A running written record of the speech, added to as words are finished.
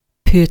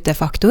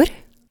Putefaktor,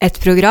 et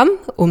program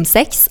om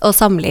sex og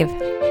samliv.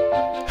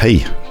 Hei,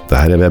 det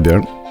her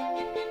Vebjørn.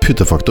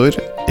 Putefaktor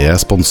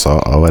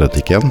sponset av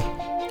Erotikken,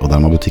 og de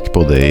har butikk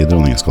både i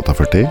Dronningens gate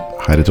 40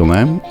 her i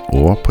Trondheim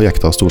og på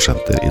Jekta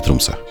Storsenter i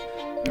Tromsø.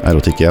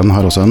 Erotikken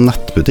har også en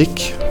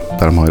nettbutikk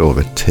der de har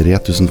over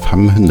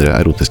 3500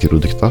 erotiske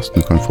produkter som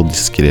du kan få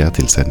diskret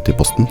tilsendt i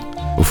posten.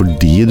 Og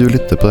fordi du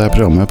lytter på dette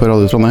programmet på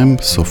Radio Trondheim,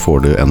 så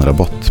får du en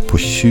rabatt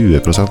på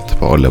 20%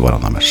 på alle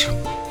varene deres.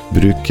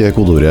 Bruk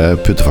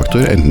kodeordet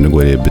putefaktor enten du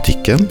går i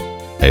butikken,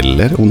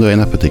 eller om du i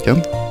nettbutikken.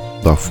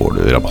 Da får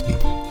du rabatten.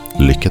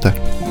 Lykke til!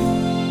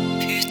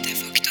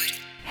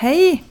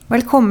 Hei,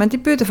 velkommen til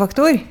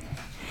Putefaktor.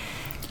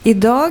 I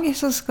dag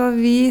så skal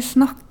vi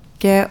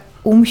snakke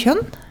om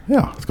kjønn.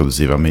 Ja, skal du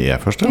si hvem jeg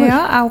først, eller?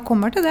 Ja, jeg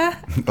kommer til det.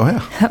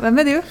 Ja.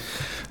 Hvem du?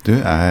 Du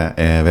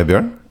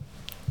Vebjørn,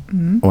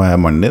 og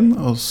jeg mannen din,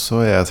 og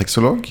så jeg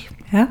sexolog.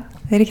 Ja,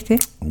 det riktig.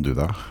 Og du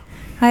da?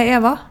 Hei,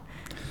 Eva.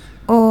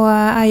 Og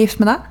jeg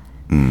gift med deg.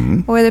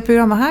 Og i det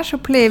programmet her så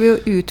pleier vi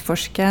å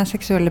utforske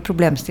seksuelle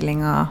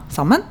problemstillinger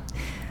sammen.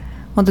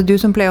 Og det du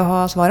som pleier å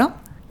ha svarene.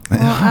 Og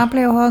jeg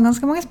pleier å ha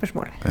ganske mange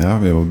spørsmål. Ja,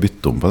 vi må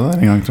bytte om på det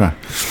der en gang, tror jeg.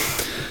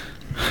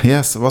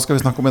 Yes, hva skal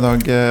vi snakke om i dag,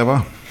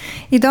 Eva?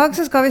 I dag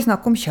så skal vi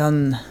snakke om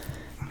kjønn.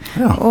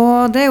 Ja.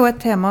 Og det jo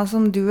et tema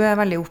som du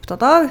veldig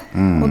opptatt av.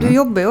 Og du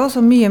jobber jo også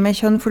mye med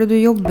kjønn, fordi du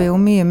jobber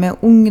jo mye med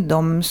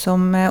ungdom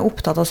som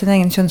opptatt av sin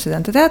egen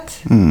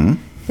kjønnsidentitet.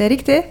 Det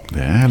riktig?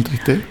 Det helt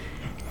riktig.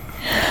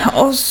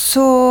 Og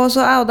så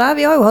jeg og deg,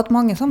 vi har jo hatt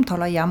mange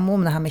samtaler hjemme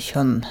om det her med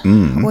kjønn.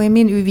 Og i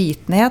min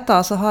uvitenhet da,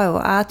 så har jo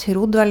jeg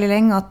trodd veldig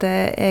lenge at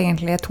det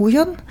egentlig to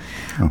kjønn.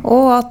 Ja.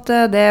 Og at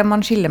det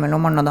man skiller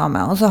mellom mann og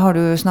dame. Og så har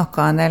du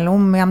snakket en del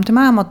om hjem til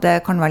meg om at det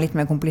kan være litt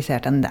mer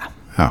komplisert enn det.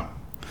 Ja,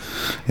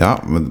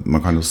 men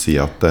man kan jo si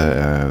at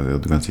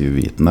du kan si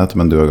uvitenhet,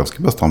 men du ganske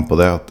bestand på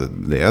det, at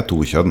det to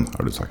kjønn,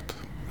 har du sagt.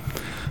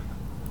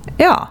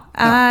 Ja,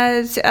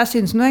 jeg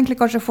synes nå egentlig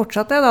kanskje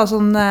fortsatt det da,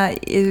 sånn,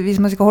 hvis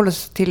man skal holde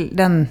oss til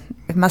den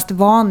mest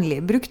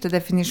vanlige brukte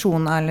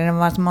definisjonen, eller den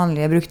mest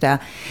vanlige brukte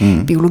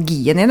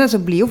biologien i det, så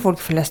blir jo folk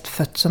flest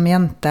født som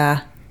jente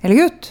eller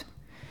gutt.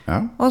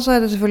 Ja. Og så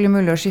det selvfølgelig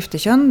mulig å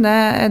skifte kjønn,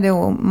 det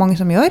jo mange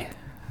som gjør.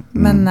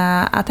 Men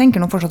jeg tenker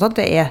nå fortsatt at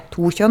det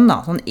to kjønn da,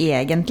 sånn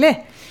egentlig.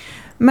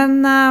 Men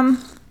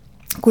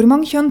hvor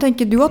mange kjønn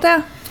tenker du at det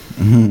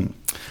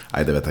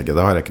Nei, det vet jeg ikke.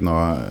 Det har jeg ikke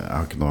noe...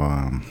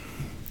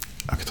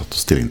 Jeg har ikke tatt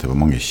stilling til hvor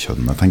mange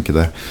kjønn jeg tenker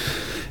det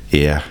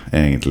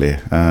egentlig.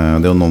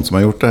 Det jo noen som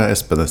har gjort det.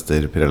 Espen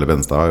Ester Pirelli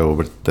Benstad har jo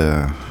blitt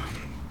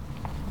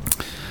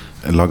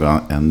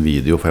laget en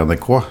video for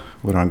NRK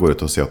hvor han går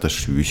ut og sier at det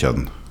 7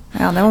 kjønn.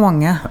 Ja, det var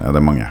mange. Ja,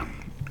 det mange.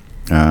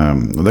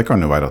 Og det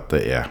kan jo være at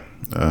det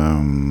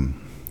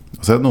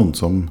så det noen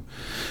som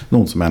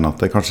mener at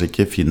det kanskje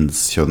ikke finnes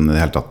kjønn i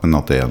det hele tatt, men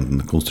at det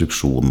en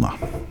konstruksjon da.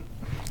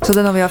 Så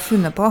det noe vi har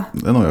funnet på?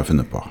 Det noe vi har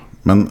funnet på.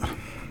 Men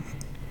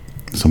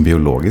som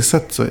biologisk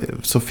sett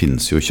så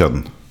finnes jo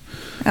kjønn.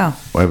 Ja.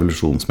 Og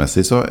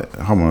evolusjonsmessig så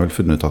har man vel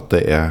funnet ut at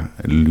det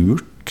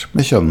lurt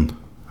med kjønn.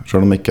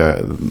 Selv om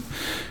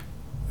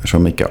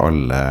ikke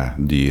alle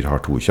dyr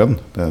har 2 kjønn.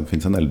 Det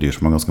finnes en del dyr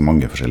som har ganske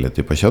mange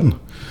forskjellige typer kjønn.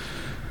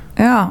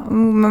 Ja,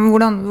 men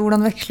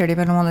hvordan veksler de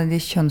mellom alle de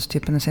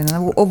kjønnstypene sine?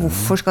 Og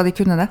hvorfor skal de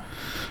kunne det?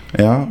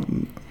 Ja,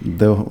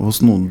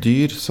 hos noen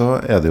dyr så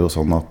det jo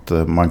sånn at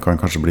man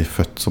kan kanskje bli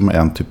født som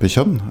en type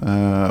kjønn,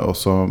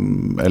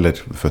 eller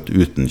født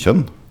uten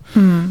kjønn.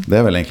 Det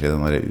vel egentlig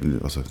den der,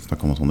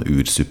 snakket om sånne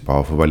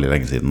ursupper for veldig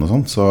lenge siden og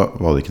sånt, så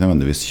var det ikke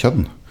nødvendigvis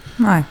kjønn.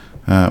 Nei.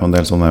 Og en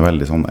del sånne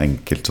veldig sånn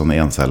enkelt, sånne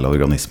encelle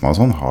organismer og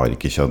sånn, har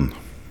ikke kjønn.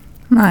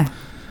 Nei.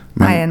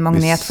 Nei, en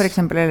magnet for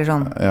eksempel, eller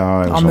sånn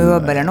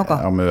amøbe eller noe.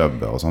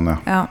 Amøbe og sånn,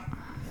 ja.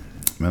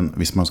 Men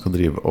hvis man skal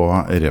drive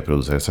og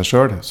reprodusere seg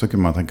selv, så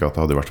kunne man tenke at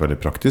det hadde vært veldig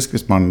praktisk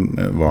hvis man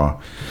var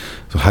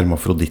så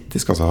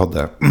hermafrodittisk, altså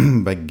hadde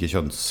begge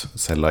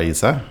kjønnsceller i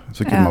seg,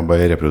 så kunne man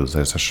bare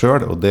reprodusere seg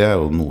selv, og det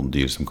jo noen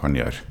dyr som kan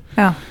gjøre.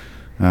 Ja.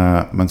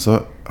 Men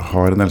så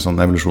har en del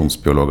sånne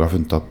evolusjonsbiologer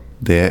funnet at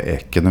det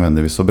ikke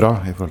nødvendigvis så bra,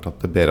 i forhold til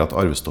at det bedre at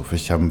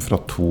arvestoffet kommer fra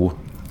 2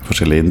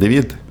 forskjellige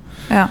individ.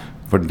 Ja.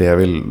 For det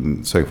vil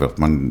sørge for at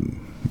man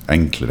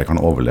enklere kan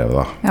overleve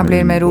da. Ja,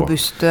 blir mer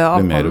robust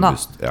avhold da.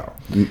 Ja.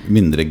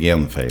 Mindre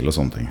genfeil og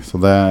sånne ting. Så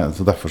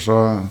derfor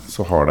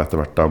så har det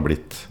etter hvert da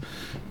blitt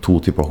 2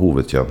 typer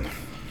hovedkjønn.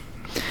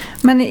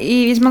 Men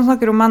hvis man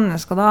snakker om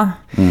mennesker da,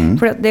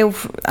 for det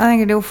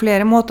jo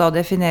flere måter å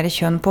definere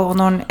kjønn på, og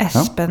når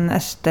Espen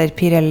Ester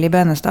Pirelli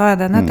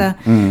Benestad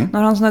når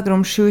han snakker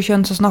om 7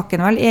 kjønn, så snakker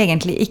han vel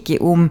egentlig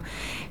ikke om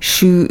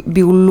 7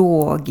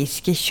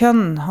 biologiske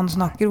kjønn. Han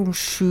snakker om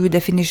 7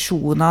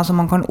 definisjoner som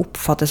man kan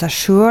oppfatte seg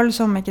selv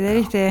som, ikke det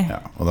riktig?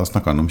 Ja, og da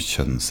snakker han om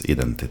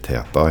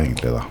kjønnsidentiteter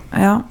egentlig da,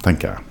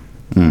 tenker jeg.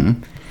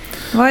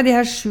 Hva de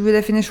her 7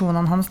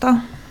 definisjonene hans da?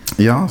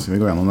 Ja, skal vi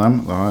gå gjennom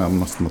dem? Da har jeg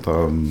nesten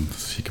måttet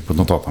kikke på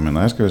notatene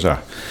mine her, skal vi se.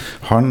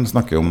 Han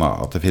snakker om da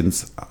at det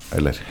finnes,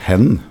 eller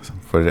hen,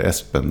 for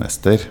Espen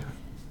Ester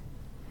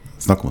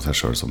snakker om seg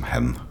selv som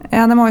hen.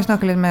 Ja, det må vi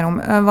snakke litt mer om.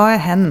 Hva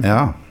hen?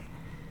 Ja,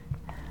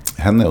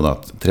 hen jo da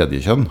et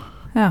tredje kjønn.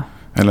 Ja.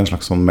 Eller en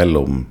slags sånn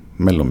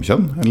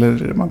mellomkjønn. Eller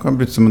man kan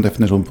bruke det som en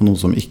definisjon på noen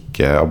som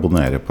ikke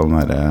abonnerer på den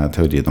her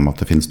teorien om at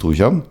det finnes 2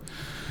 kjønn.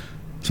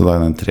 Så da er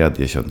det en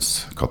tredje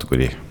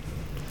kjønnskategori.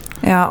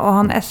 Ja, og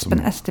han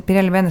Espen Ester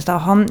Pirelli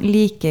Benestad, han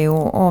liker jo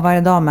å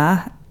være dame.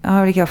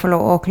 Han vil ikke få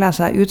lov å kle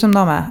seg ut som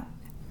dame.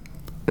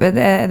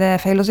 Er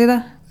det feil å si det?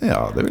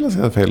 Ja, det vil jeg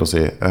si det er feil å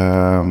si.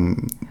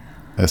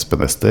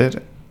 Espen Ester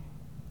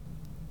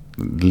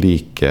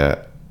liker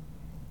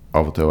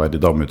av og til å være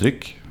i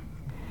dameuttrykk.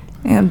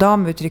 Ja,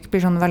 dameuttrykk blir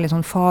sånn veldig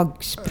sånn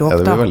fagspråk da. Ja,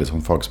 det blir veldig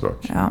sånn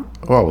fagspråk. Ja.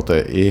 Og av og til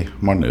i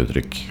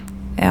manneuttrykk.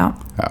 Ja.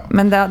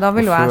 Men da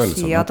vil jo jeg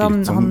si at han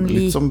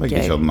litt som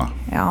begge kjønn, da.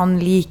 Ja, han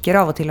liker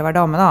av og til å være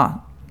dame da.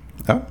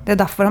 Ja. Det er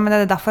derfor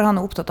han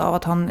er opptatt av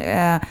at han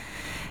er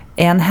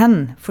en hen,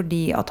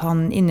 fordi at han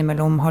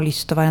innimellom har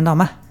lyst til å være en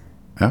dame.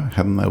 Ja,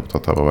 hen er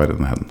opptatt av å være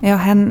en hen. Ja,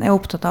 hen er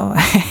opptatt av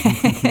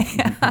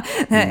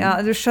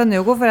ja, du skjønner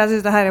jo hvorfor jeg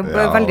synes det her er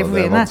veldig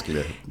forvirrende.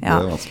 Det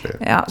er vanskelig.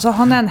 Ja, så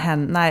han er en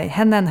hen. Nei,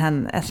 hen er en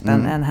hen.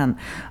 Espen er en hen.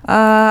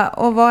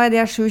 Og hva er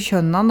de 7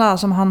 kjønnene da,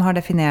 som han har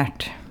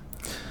definert?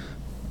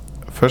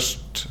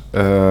 Først,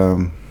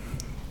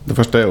 det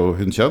første er jo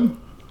hunnkjønn.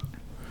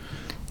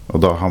 Og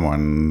da har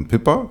man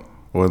pupper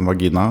og en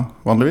vagina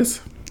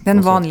vanligvis. Det er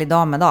en vanlig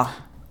dame da,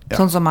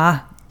 sånn som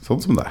meg. Sånn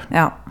som det.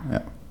 Ja.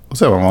 Og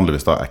så er man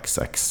vanligvis da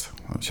XX,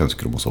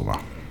 kjønnskromosomer.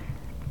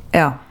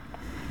 Ja.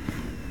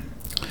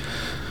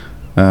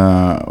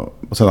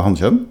 Og så er det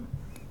hannkjønn.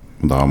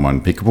 Da har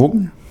man pikk og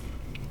pung.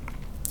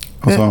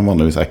 Og så har man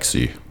vanligvis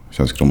XY,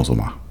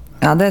 kjønnskromosomer.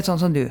 Ja, det er sånn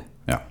som du.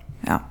 Ja.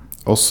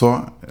 Og så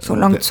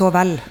langt så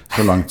vel.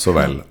 Så langt så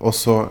vel. Og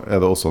så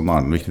er det også en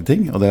annen viktig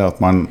ting, og det er at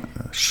man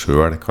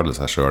selv kaller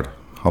seg selv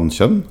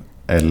hannkjønn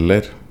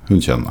eller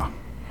hunnkjønn da.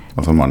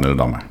 Altså mann eller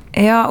dame.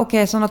 Ja, ok,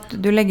 sånn at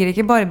du legger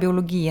ikke bare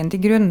biologien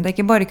til grunn. Det er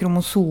ikke bare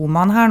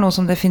kromosomene her nå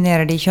som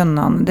definerer de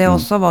kjønnene. Det er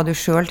også hva du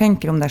selv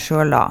tenker om deg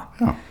selv da.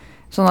 Ja.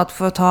 Sånn at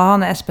for å ta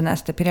han Espen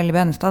Ester Pirelli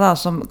Benestad da,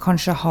 som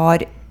kanskje har,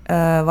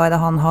 hva er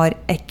det han har,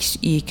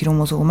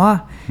 XY-kromosomer,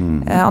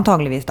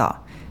 antageligvis da.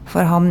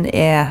 For han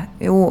er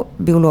jo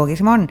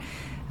biologisk mann,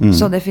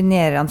 så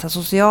definerer han seg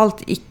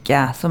sosialt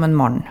ikke som en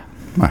mann.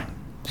 Nei.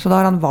 Så da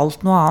har han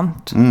valgt noe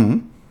annet.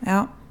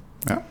 Ja.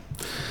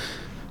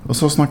 Og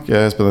så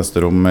snakker Espen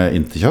Ester om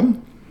interkjønn,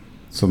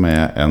 som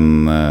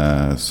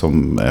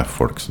er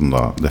folk som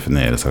da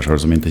definerer seg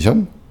selv som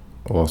interkjønn,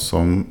 og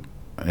som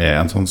er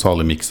en sånn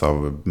salig mix av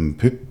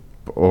pupp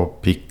og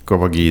pikk og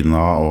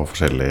vagina og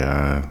forskjellige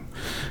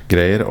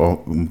greier, og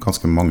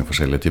ganske mange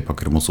forskjellige typer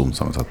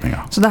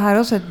kromosomsammensetninger. Så det her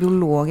er også et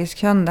biologisk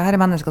kjønn. Det her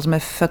er mennesker som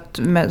er født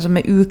som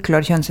er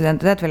uklar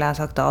kjønnsidentitet, vil jeg ha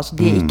sagt da. Altså,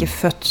 de er ikke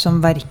født som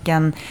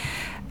hverken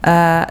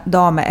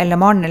dame eller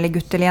mann, eller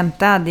gutt eller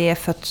jente. De er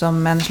født som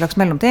en slags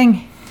mellomting.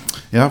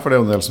 Ja, for det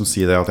er jo en del som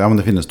sier det at ja, men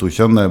det finnes 2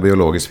 kjønn,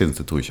 biologisk finnes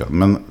det 2 kjønn,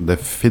 men det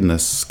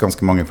finnes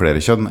ganske mange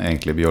flere kjønn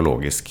egentlig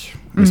biologisk,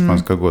 hvis man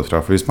skal gå ut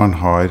fra, for hvis man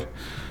har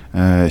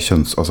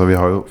altså vi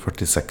har jo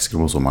 46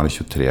 kromosomer, eller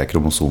 23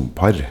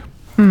 kromosompar,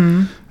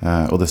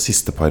 og det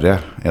siste paret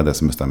er det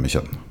som bestemmer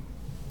kjønn.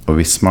 Og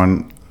hvis man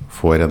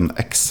får en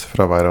X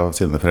fra hver av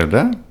sine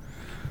foreldre,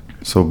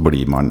 så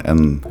blir man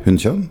en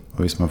hunnkjønn,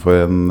 og hvis man får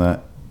en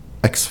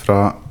X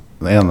fra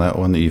den ene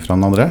og en Y fra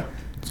den andre,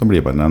 så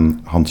blir man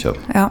en hannkjønn.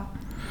 Ja.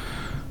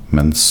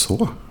 Men så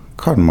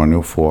kan man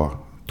jo få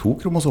 2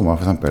 kromosomer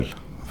for eksempel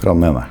fra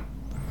den ene.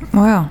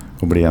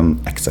 Og bli en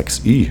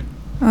XXY.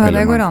 Ja,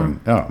 det går an.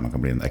 Man kan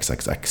bli en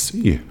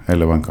XXXY,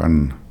 eller man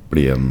kan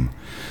bli en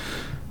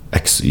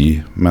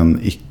XY,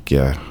 men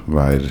ikke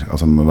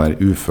være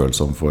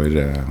ufølsom for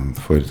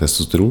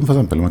testosteron for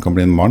eksempel. Man kan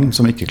bli en mann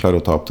som ikke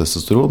klarer å ta opp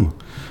testosteron.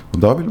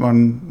 Og da vil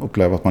man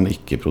oppleve at man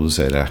ikke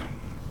produserer.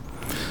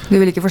 Du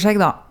vil ikke få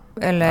skjegg da?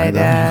 Eller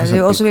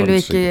også vil du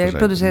ikke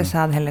produsere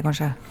sæd heller,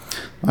 kanskje?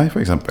 Nei, for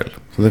eksempel.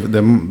 Så det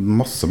er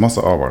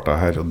masse avarter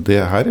her, og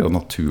det her er jo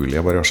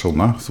naturlige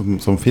variasjoner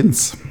som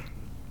finnes.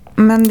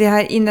 Men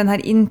den her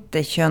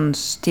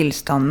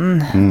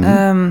interkjønnstilstanden,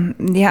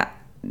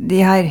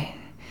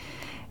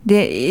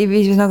 hvis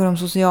vi snakker om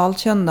sosialt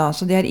kjønn da,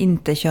 så de her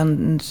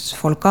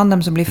interkjønnsfolkene,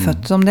 de som blir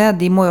født som det,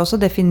 de må jo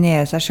også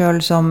definere seg selv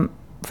som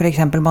for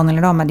eksempel mann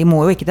eller dame. De må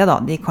jo ikke det da,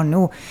 de kan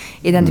jo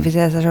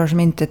identifisere seg selv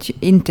som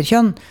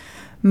interkjønn.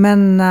 Men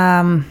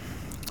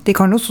de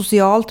kan jo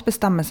sosialt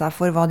bestemme seg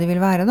for hva de vil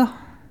være da.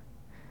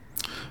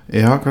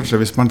 Ja, kanskje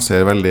hvis man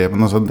ser veldig,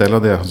 men altså en del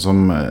av det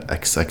som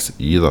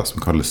XXY da, som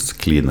kalles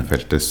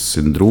Klinefelters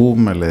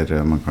syndrom,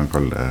 eller man kan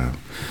kalle det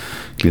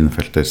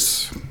Klinefelters,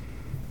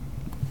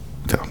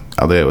 ja,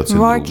 det er jo et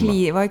syndrom.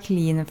 Hva er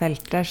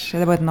Klinefelters? Er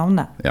det bare et navn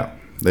det? Ja,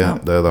 det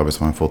er da hvis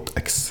man har fått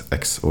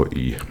XX og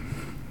Y.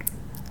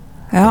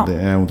 Ja.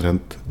 Det er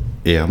omtrent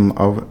 1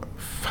 av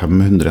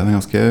 500,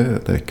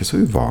 det er ikke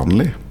så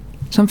uvanlig.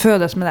 Som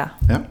fødes med det?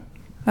 Ja.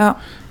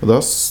 Og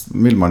da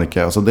vil man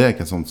ikke, altså det er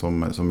ikke sånn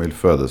som vil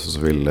fødes, og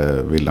så vil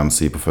de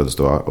si på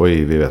fødestua,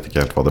 oi, vi vet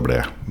ikke helt hva det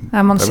ble. Ja,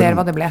 man ser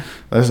hva det ble.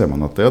 Der ser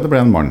man at det ble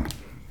en mann.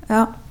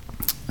 Ja.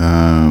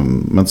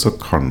 Men så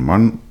kan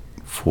man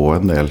få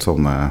en del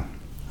sånne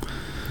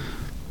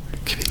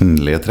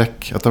kvinnelige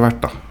trekk etter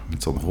hvert da.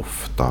 Litt sånn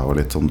hofta og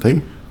litt sånne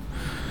ting.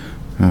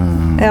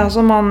 Ja,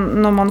 så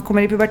når man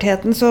kommer i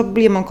puberteten, så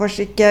blir man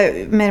kanskje ikke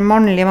mer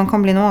mannlig, man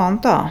kan bli noe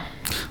annet da,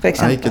 for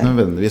eksempel. Nei, ikke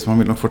nødvendigvis, man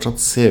vil nok fortsatt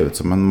se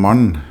ut som en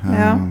mann.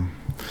 Ja.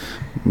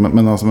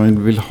 Men altså, man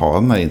vil ha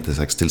den der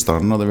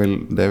intersex-tilstanden, og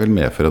det vil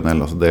medføre en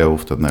del, altså det er jo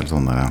ofte en del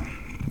sånne,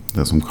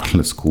 det som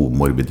kalles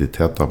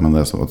komorbiditet, da, men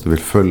det er sånn at du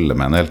vil følge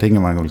med en del ting,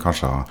 og man vil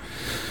kanskje ha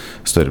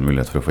større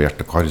mulighet for å få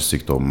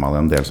hjerte-karsykdommer,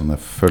 en del sånne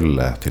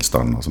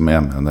følgetilstander som er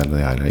med en del av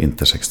de her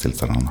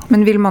intersex-tilstandene.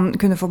 Men vil man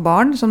kunne få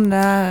barn som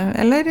det,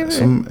 eller?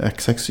 Som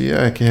XXY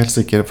er jeg ikke helt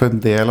sikker. For en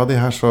del av de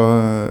her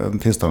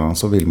tilstandene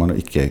så vil man jo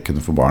ikke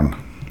kunne få barn.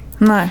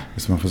 Nei.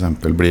 Hvis man for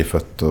eksempel blir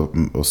født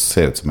og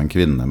ser ut som en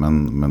kvinne,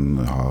 men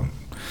har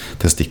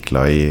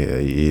testikler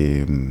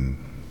i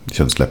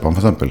kjønnsleppene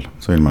for eksempel,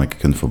 så vil man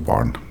ikke kunne få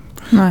barn.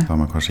 Nei. Da har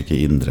man kanskje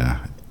ikke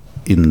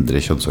indre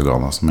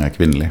kjønnsorganer som er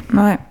kvinnelige.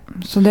 Nei,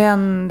 så det er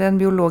en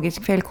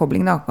biologisk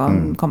feilkobling da,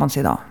 kan man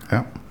si da.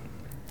 Ja.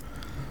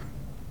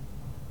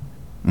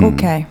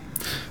 Ok.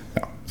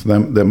 Ja, så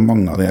det er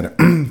mange av de her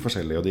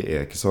forskjellige, og de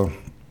er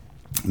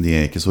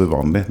ikke så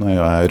uvanlige. Nå er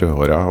jeg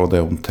rødhåret, og det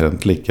er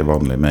omtrent like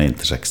vanlig med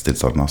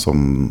intersex-tilstander som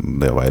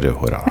det å være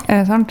rødhåret.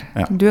 Er det sant?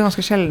 Ja. Du er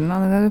ganske sjelden,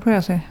 er det du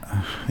pleier å si?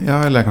 Ja,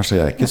 eller kanskje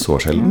jeg er ikke så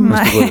sjelden.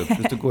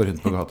 Hvis du går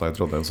rundt på gata i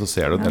Trondheim, så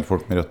ser du en del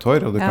folk med rødt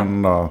hår, og du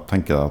kan da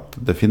tenke deg at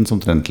det finnes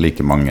omtrent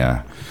like mange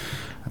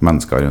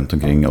mennesker rundt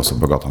omkring, også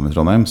på gata i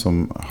Trondheim,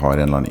 som har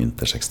en eller annen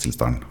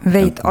intersex-tilstand.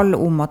 Vet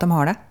alle om at de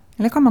har det?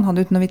 Eller kan man ha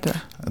det uten å vite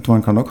det? Jeg tror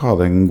man kan nok ha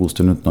det en god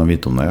stund uten å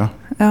vite om det,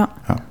 ja.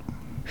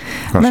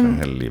 Kanskje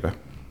hele livet.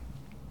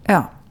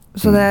 Ja,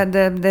 så det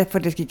er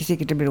faktisk ikke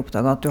sikkert det blir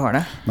oppdaget at du har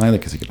det? Nei, det er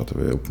ikke sikkert at det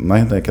blir oppdaget. Nei,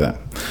 det er ikke det.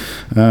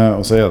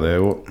 Og så er det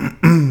jo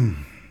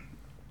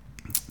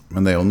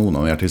men det er jo noen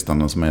av de her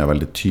tilstandene som er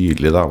veldig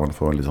tydelige da, man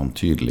får litt sånn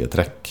tydelige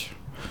trekk.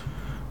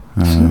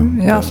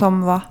 Ja,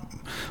 som hva?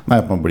 Nei,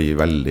 at man blir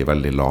veldig,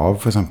 veldig lav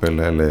for eksempel,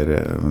 eller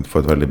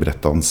får et veldig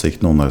bredt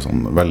ansikt, noen er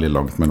sånn veldig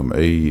langt mellom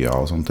øya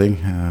og sånne ting.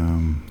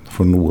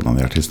 For noen av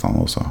de her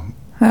tilstandene også.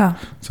 Ja.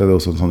 Så er det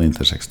også en sånn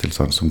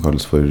intersex-tilstand som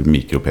kalles for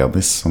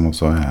mikropenis, som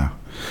også er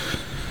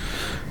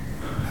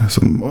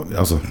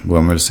hvor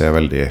man vil se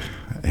veldig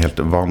helt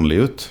vanlig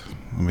ut,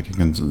 om vi ikke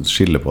kan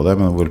skille på det,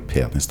 men hvor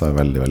penis da er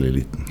veldig, veldig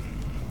liten.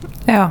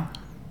 Ja,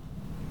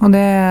 men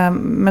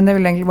det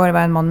vil egentlig bare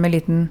være en mann med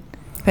liten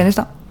penis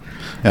da?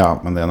 Ja,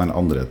 men det er en del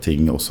andre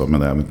ting også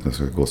med det. Jeg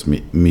skal ikke gå så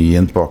mye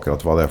inn på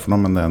akkurat hva det er for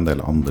noe, men det er en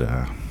del andre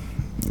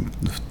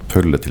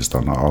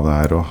følgetilstander av det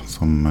her også,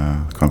 som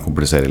kan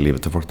komplisere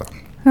livet til folk da.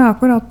 Ja,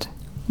 akkurat.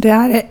 Det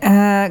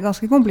er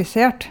ganske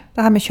komplisert,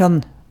 det her med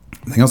kjønn.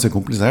 Det er ganske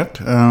komplisert,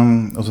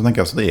 og så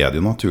tenker jeg det er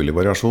jo naturlig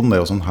variasjon, det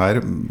er jo sånn her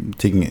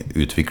ting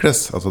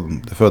utvikles, altså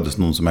det fødes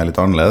noen som er litt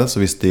annerledes,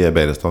 og hvis de er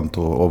bedre i stand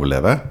til å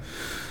overleve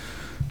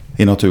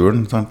i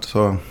naturen,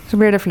 så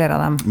blir det flere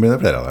av dem.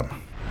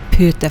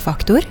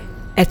 Putefaktor,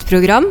 et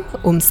program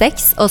om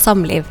sex og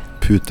samliv.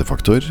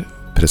 Putefaktor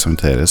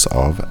presenteres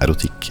av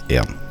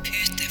Erotikk1.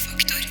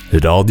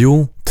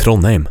 Radio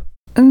Trondheim.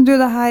 Du,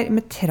 det her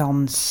med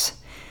trans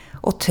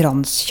og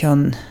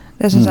transkjønn,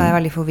 det synes jeg er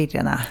veldig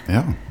forvirrende.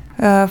 Ja.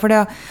 For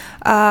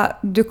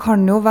du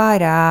kan jo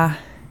være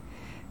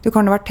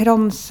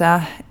transe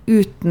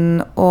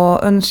uten å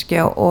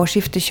ønske å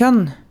skifte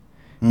kjønn,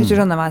 hvis du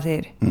skjønner hva jeg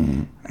sier.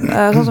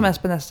 Sånn som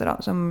Espen Ester da,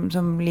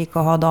 som liker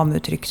å ha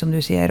dameuttrykk, som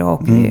du sier,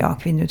 og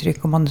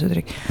kvinneuttrykk og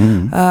mannsuttrykk,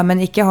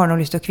 men ikke har noe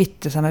lyst til å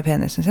kvitte seg med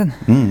penisen sin.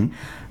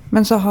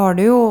 Men så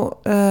har du jo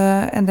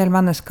en del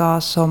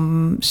mennesker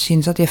som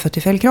synes at de er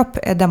født i feil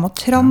kropp. Er de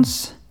også trans?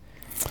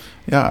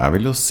 Ja, jeg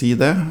vil jo si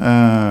det,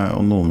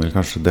 og noen vil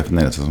kanskje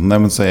definere seg som det,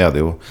 men så er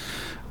det jo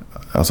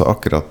altså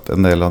akkurat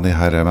en del av de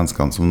her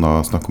menneskene som da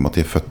snakker om at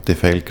de er født i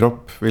feil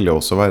kropp, vil jo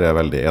også være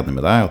veldig enig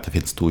med deg at det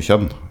finnes to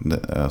kjønn. Det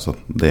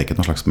er ikke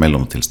noen slags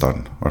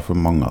mellomtilstand, i hvert fall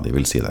mange av de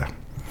vil si det.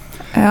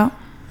 Ja.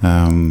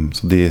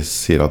 Så de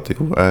sier at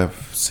jo, jeg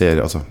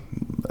ser, altså,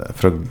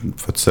 fra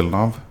fødselen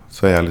av,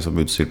 så er jeg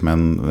liksom utstyrt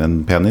med en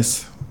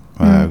penis,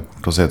 og jeg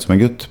kommer til å se ut som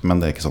en gutt,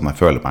 men det er ikke sånn jeg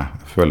føler meg.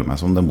 Jeg føler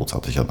meg som det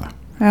motsatte kjønnet.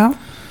 Ja.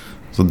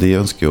 Så de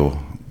ønsker jo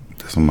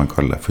det som man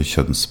kaller for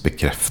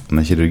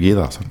kjønnsbekreftende kirurgi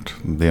da, sant?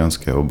 De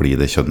ønsker å bli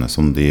det kjønnet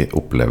som de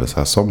opplever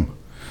seg som,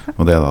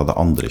 og det er da det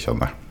andre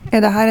kjønnet.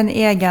 Er det her en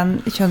egen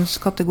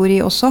kjønnskategori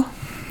også?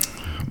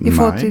 I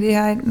forhold til de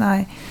her?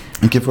 Nei.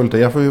 Ikke i forhold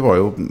til, for vi var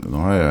jo,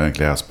 nå har jeg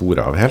egentlig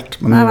sporet av helt,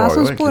 men Nei, vi var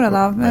jo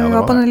sporet av, vi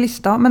var på den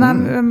lista, men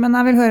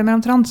jeg vil høre mer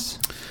om trans.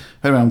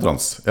 Hør mer om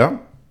trans, ja.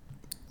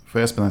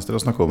 For Espen Ester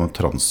har snakket om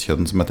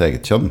transkjønn som et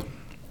eget kjønn.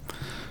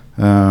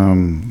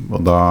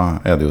 Og da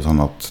er det jo sånn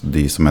at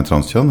de som er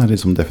transkjønn er de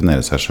som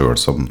definerer seg selv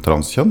som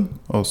transkjønn,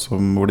 og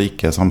hvor det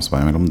ikke er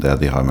samsvar mellom det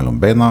de har mellom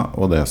beina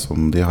og det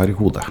som de har i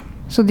hodet.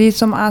 Så de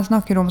som jeg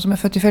snakker om som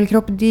er født i feil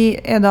kropp, de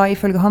er da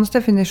ifølge hans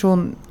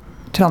definisjon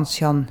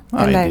transkjønn?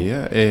 Nei, de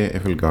er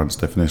ifølge hans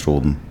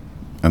definisjon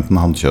enten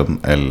hannkjønn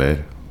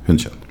eller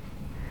hunnkjønn.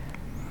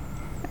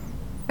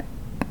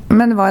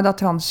 Men hva er da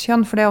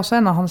transkjønn? For det er også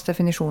en av hans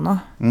definisjoner.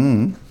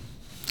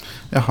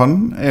 Ja,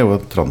 han er jo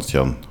et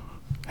transkjønn.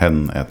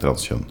 Hen er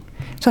transkjønn.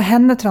 Så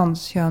hen er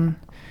transkjønn.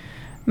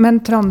 Men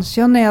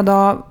transkjønn er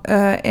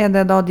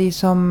det da de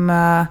som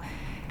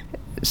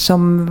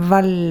som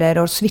velger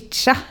å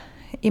switche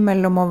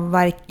imellom å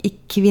være i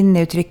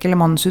kvinneuttrykk eller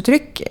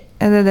mannsuttrykk.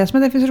 Er det det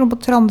som definisjonen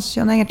på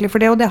transkjønn egentlig? For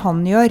det er jo det han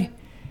gjør.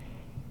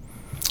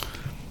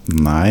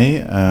 Nei,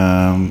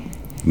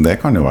 det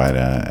kan jo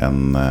være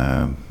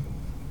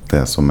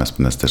det som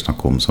Espen Ester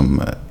snakker om som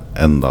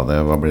enda det,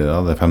 hva blir det,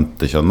 det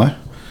femte kjønnet?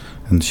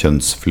 En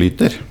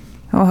kjønnsflyter.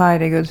 Å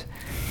herregud.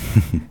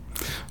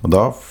 Og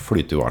da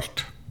flyter jo alt.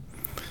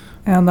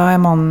 Ja, da er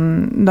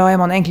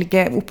man egentlig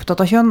ikke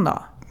opptatt av kjønn da.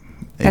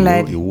 Eller?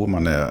 Jo,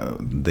 men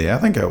det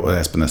tenker jeg jo,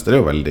 Espen Ester er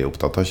jo veldig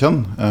opptatt av kjønn.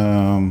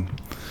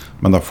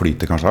 Men da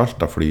flyter kanskje alt.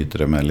 Da flyter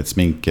det med litt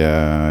sminke,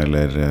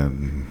 eller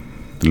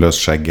løs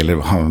skjegg, eller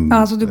hva. Ja,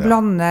 altså du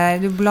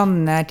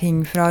blander ting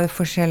fra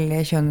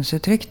forskjellige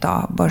kjønnsuttrykk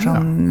da, bare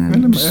sånn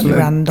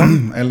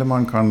random. Eller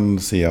man kan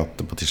si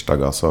at på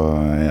tirsdager så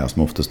er jeg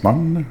som oftest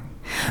mann,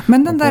 men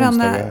den og på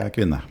onsdag er jeg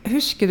kvinne.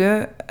 Husker du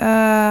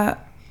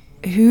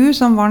hun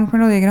som vant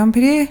Melodi Grand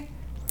Prix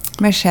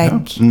med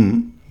skjegg?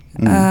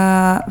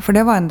 Ja. For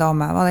det var en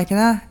dame, var det ikke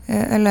det?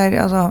 Eller,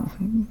 altså,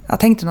 jeg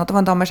tenkte nå at det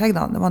var en dame med skjegg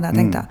da, det var det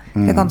jeg tenkte.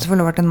 Det kan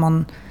selvfølgelig ha vært en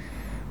mann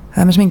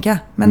med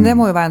sminke, men det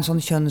må jo være en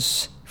sånn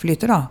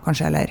kjønnsflyter da,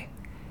 kanskje, eller?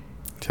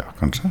 Ja,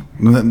 kanskje.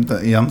 Men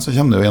igjen så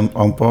kommer det jo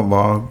an på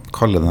hva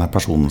kaller denne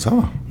personen seg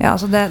da. Ja,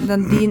 altså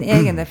din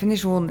egen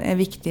definisjon er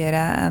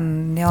viktigere enn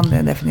de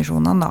andre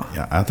definisjonene da.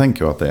 Ja, jeg tenker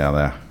jo at det er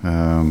det.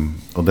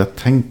 Og det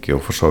tenker jo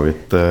for så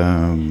vidt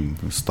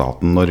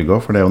staten Norge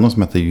også, for det er jo noe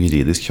som heter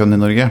juridisk kjønn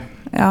i Norge.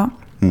 Ja.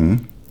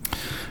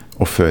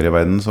 Og før i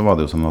verden så var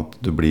det jo sånn at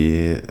du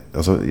blir,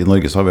 altså i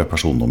Norge så har vi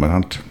personnummer,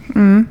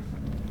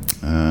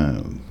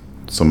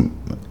 som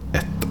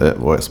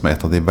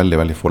et av de veldig,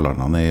 veldig få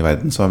landene i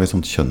verden, så har vi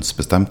sånt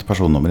kjønnsbestemt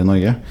personnummer i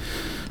Norge.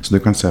 Så du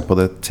kan se på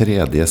det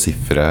tredje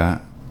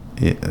sifferet,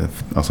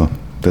 altså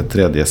det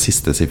tredje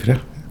siste sifferet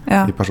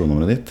i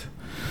personnummeret ditt.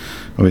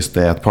 Og hvis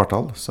det er et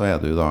partall, så er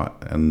du da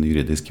en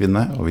juridisk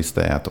kvinne, og hvis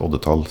det er et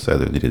oddetall, så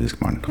er du en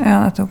juridisk mann.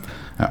 Ja, nettopp.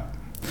 Ja.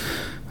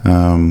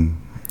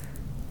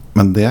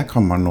 Men det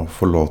kan man nå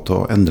få lov til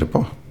å endre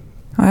på.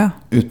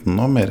 Uten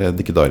noe mer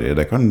dikkedarier.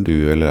 Det kan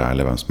du eller jeg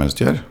eller hvem som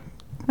helst gjøre.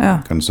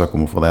 Kan du søke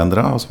om å få det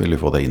endret, og så vil du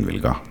få det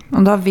innvilget.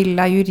 Og da vil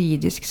jeg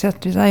juridisk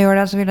sett, hvis jeg gjør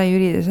det, så vil jeg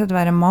juridisk sett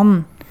være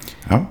mann.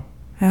 Ja,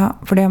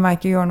 for det må jeg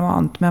ikke gjøre noe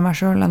annet med meg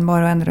selv enn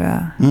bare å endre.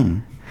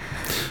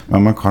 Men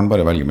man kan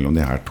bare velge mellom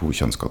de her to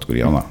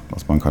kjønnskategoriene.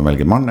 Altså man kan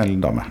velge mann eller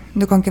dame.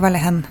 Du kan ikke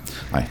velge hen.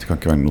 Nei, du kan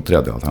ikke velge noe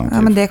tredje alternativ.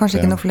 Ja, men det er kanskje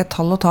ikke noe for et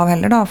tall å ta av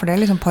heller da, for det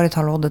er liksom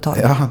paritall og oddetall.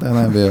 Ja, det er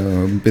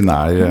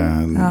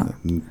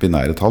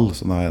binære tall,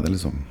 så da er det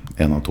liksom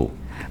 1 av 2.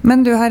 Men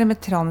du, her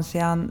med trans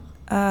igjen.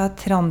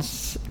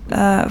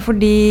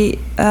 Fordi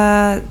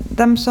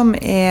dem som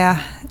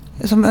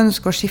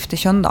ønsker å skifte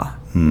kjønn da,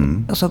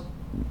 altså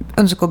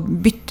ønsker å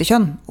bytte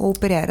kjønn og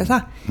operere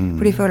seg,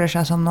 for de føler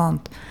seg som noe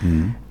annet.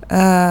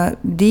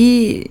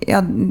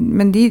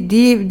 Men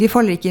de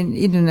faller ikke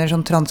inn under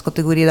sånn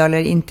transkategori da,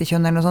 eller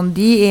interkjønn eller noe sånt.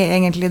 De er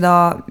egentlig da,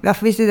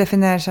 hvis de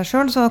definerer seg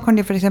selv, så kan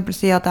de for eksempel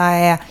si at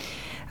jeg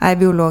er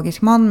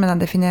biologisk mann, men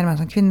jeg definerer meg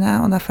som kvinne,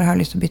 og derfor har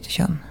jeg lyst til å bytte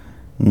kjønn.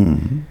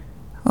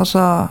 Og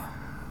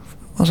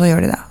så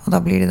gjør de det, og da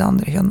blir de det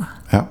andre kjønnet.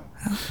 Ja.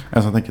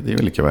 Jeg tenker de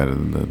vil ikke være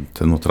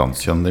til noe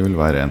transkjønn, de vil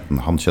være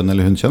enten hannkjønn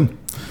eller hunnkjønn.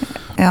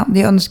 Ja,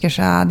 de ønsker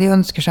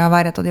seg å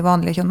være et av de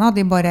vanlige kjønnene,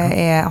 de bare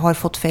har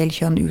fått feil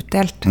kjønn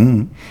utdelt.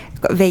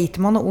 Vet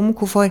man noe om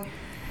hvorfor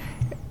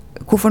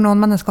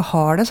noen mennesker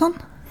har det sånn?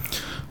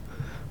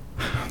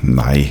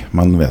 Nei,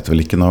 man vet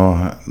vel ikke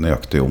noe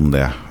nøyaktig om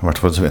det. I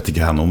hvert fall så vet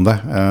ikke jeg noe om det.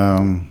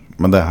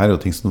 Men det her er jo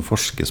ting som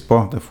forskes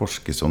på. Det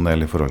forskes jo en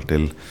del i forhold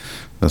til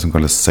det som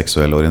kalles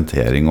seksuell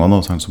orientering og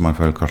noe, sånn som man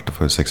før kalte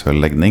for seksuell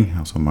legning.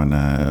 Altså man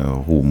er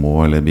homo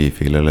eller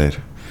bifil eller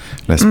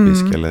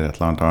lesbisk eller et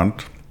eller annet.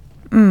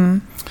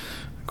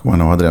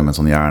 Man har drevet med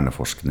sånn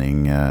hjerneforskning,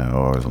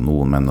 og liksom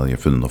noen menn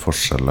har funnet noen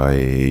forskjeller i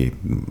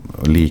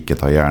likhet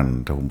av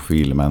hjernen til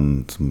homofile menn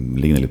som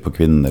ligner litt på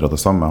kvinner, og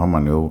det samme har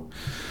man jo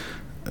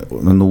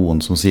med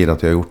noen som sier at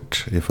de har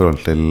gjort i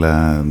forhold til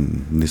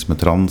de som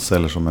er trans,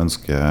 eller som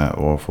ønsker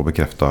å få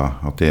bekreftet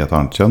at de er et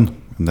annet kjønn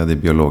enn det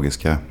de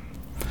biologiske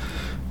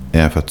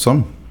er født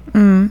som.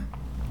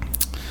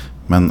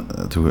 Men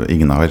jeg tror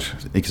ingen har,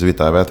 ikke så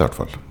vidt jeg vet i hvert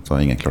fall, så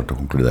har ingen klart å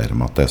konkludere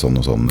med at det er sånn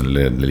og sånn,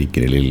 eller det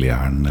ligger i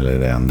lillehjernen, eller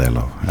det er en del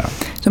av,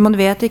 Så man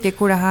vet ikke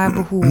hvor det her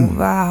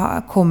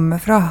behovet kommer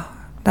fra?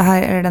 Det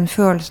her, eller den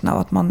følelsen av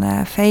at man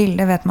er feil,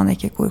 det vet man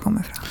ikke hvor det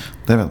kommer fra?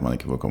 Det vet man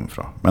ikke hvor det kommer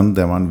fra. Men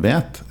det man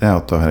vet er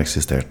at det har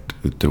eksistert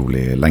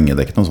utrolig lenge.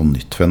 Det er ikke noe sånn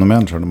nytt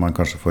fenomen, selv om man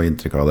kanskje får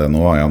inntrykk av det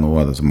nå. Ja, nå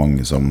er det så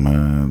mange som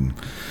er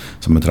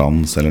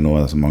trans, eller nå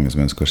er det så mange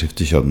som ønsker å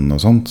skifte kjønn og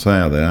sånt, så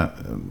er det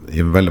i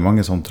veldig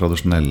mange sånn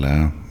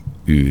tradisjonelle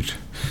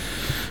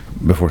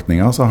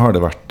urbefolkninger så har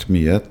det vært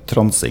mye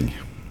transing.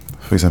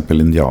 For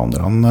eksempel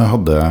indianerne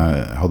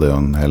hadde jo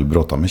en hel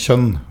bråta med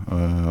kjønn,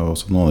 og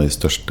så noen av de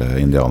største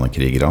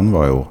indianerkrigerne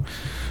var jo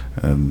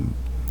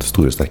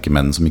store, sterke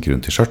menn som gikk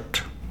rundt i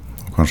skjørt,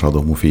 og kanskje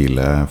hadde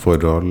homofile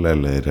forhold,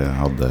 eller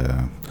hadde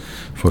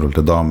forhold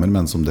til damer,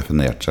 men som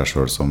definerte seg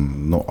selv som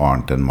noe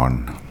annet enn mann.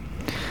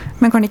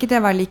 Men kan ikke det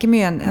være like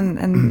mye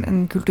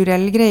en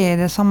kulturell greie i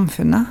det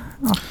samfunnet?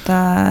 At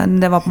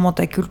det var på en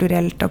måte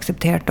kulturelt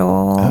akseptert å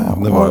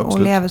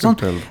leve sånn?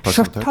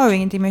 Skjørt har jo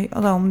ingenting med,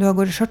 altså, om du har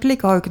gått skjørt eller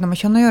ikke, har jo ikke noe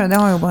med kjønn å gjøre, det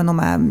har jo bare noe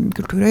med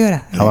kultur å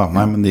gjøre. Ja da,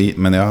 nei,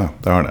 men ja,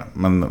 det har det.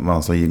 Men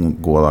altså,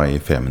 gå da i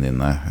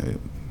feminine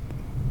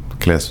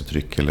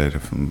klesuttrykk,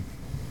 eller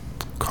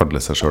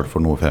kalle seg selv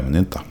for noe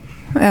feminint da.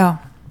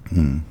 Ja.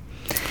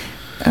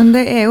 Men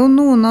det jo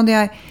noen av de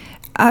her,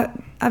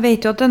 jeg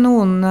vet jo at det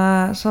noen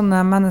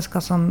sånne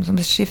mennesker som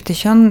skifter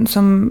kjønn,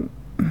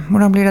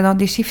 hvordan blir det da?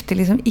 De skifter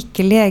liksom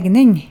ikke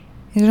legning,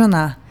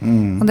 skjønner jeg.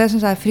 Og det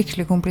synes jeg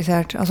fryktelig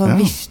komplisert. Altså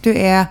hvis du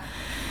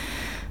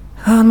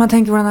man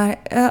tenker hvordan det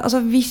altså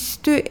hvis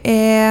du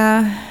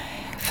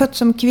født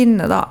som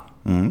kvinne da,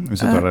 hvis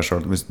du tar deg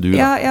selv, hvis du da.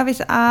 Ja, hvis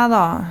jeg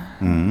da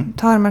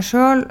tar meg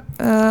selv,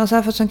 og så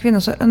jeg født som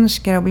kvinne, så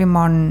ønsker jeg å bli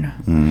mann.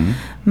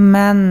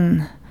 Men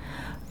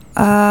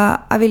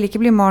jeg vil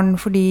ikke bli mann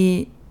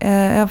fordi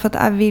for at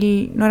jeg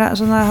vil når jeg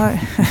har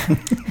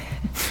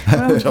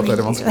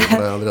det vanskelig for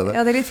deg allerede.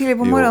 Ja, det litt tidlig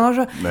på morgenen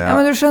også. Ja,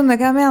 men du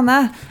skjønner hva jeg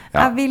mener.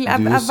 Jeg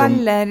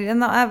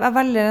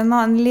velger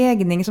en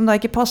legning som da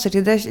ikke passer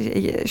til det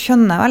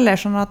skjønner jeg velger,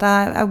 sånn at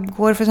jeg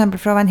går for eksempel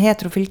fra å være en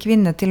heterofil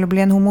kvinne til å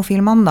bli en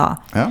homofil mann da.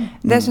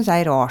 Det synes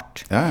jeg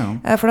rart.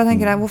 For da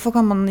tenker jeg, hvorfor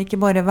kan man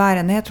ikke bare være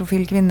en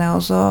heterofil kvinne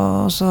og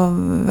så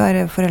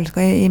være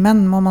forelsket i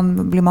menn? Må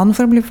man bli mann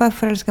for å bli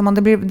forelsket i mann?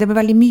 Det blir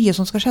veldig mye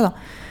som skal skje da.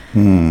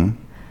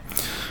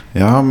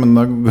 Ja, men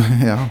da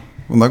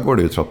går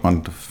det jo til at man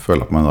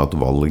føler at man har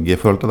et valg i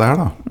forhold til det her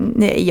da.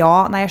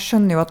 Ja, nei, jeg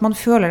skjønner jo at man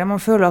føler det.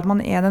 Man føler at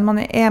man den man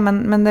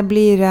men det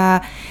blir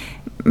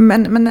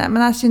men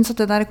jeg synes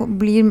at det der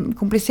blir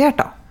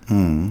komplisert da.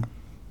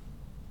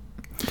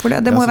 For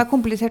det må jo være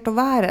komplisert å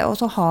være og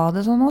så ha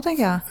det sånn nå,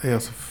 tenker jeg.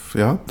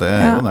 Ja, det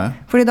jo det.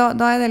 Fordi da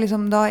det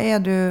liksom,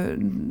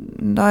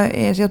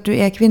 si at du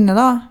kvinne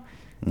da,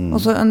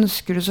 og så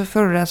ønsker du, så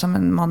føler du deg som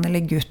en mann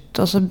eller gutt,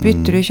 og så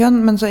bytter du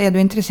kjønn, men så du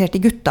interessert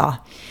i gutta.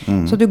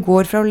 Så du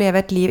går fra å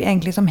leve et liv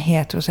egentlig som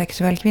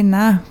heteroseksuell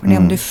kvinne, fordi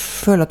om du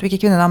føler at du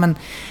ikke kvinne da, men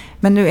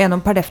du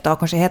noen per defta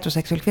kanskje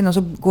heteroseksuell kvinne, og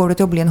så går du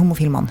til å bli en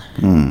homofil mann.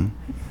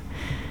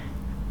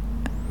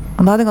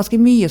 Og da det ganske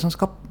mye som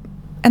skal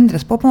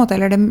endres på en måte,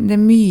 eller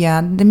det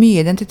mye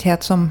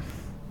identitet som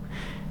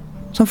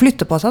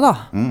flytter på seg da.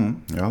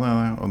 Ja,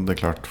 og det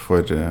klart,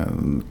 for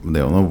det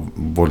jo noe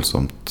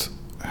voldsomt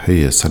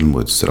høye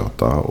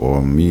selvmordsrater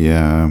og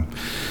mye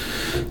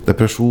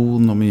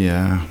depresjon og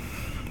mye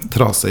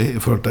trasig i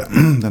forhold til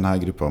denne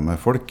gruppa med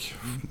folk,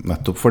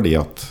 nettopp fordi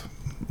at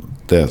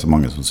det så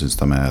mange som synes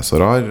de så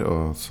rar,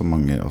 og så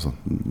mange, altså,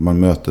 man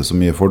møter så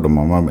mye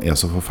fordommer, man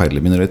så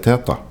forferdelig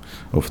minoritet da,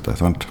 ofte,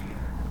 sant?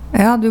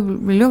 Ja, du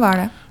vil jo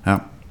være det. Ja.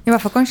 I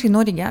hvert fall kanskje i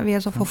Norge, vi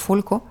så få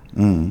folk også.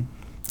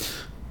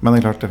 Men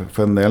det klart,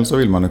 for en del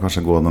så vil man jo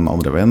kanskje gå den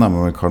andre veien,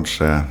 man vil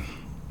kanskje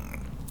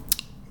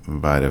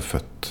være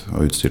født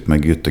og utstyrt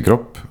med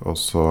guttekropp, og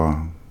så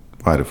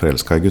være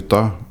forelsket i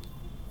gutta,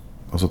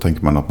 og så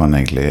tenker man at man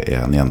egentlig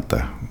en jente.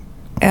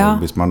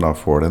 Og hvis man da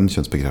får den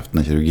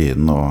kjønnsbekreftende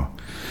kirurgien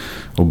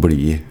og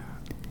bli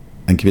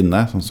en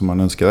kvinne, sånn som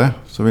man ønsker det,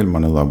 så vil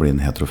man jo da bli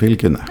en heterofil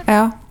kvinne.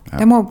 Ja,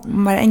 det må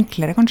være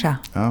enklere kanskje.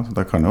 Ja, så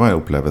det kan jo være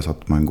oppleves at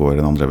man går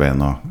den andre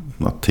veien, og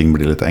at ting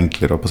blir litt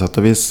enklere på sett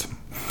og vis.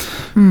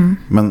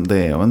 Men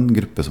det jo en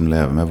gruppe som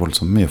lever med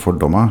voldsomt mye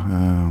fordommer.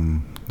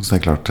 Så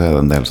det klart, det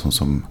en del sånn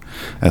som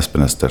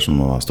Espen Ester som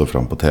nå står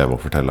frem på TV og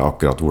forteller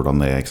akkurat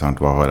hvordan det ikke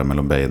sant? Hva har jeg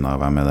mellom beina,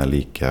 hvem det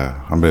like.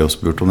 Han ble jo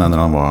spurt om det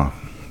når han var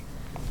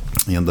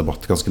i en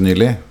debatt ganske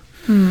nylig.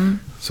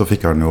 Så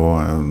fikk han jo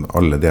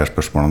alle de her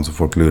spørsmålene som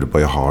folk lurer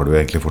på. Ja, har du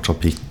egentlig fortsatt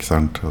pikk,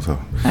 sant? Altså,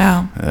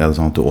 det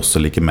sånn at du også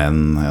liker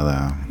menn?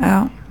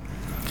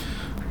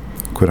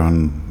 Hvor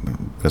han,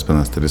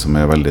 Espen Ester, liksom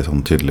veldig sånn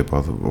tydelig på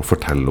å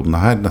fortelle om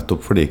det her,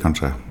 nettopp fordi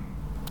kanskje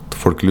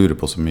folk lurer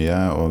på så mye,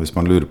 og hvis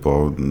man lurer på,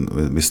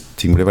 hvis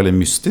ting blir veldig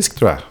mystisk,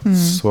 tror jeg,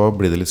 så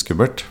blir det litt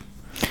skummelt.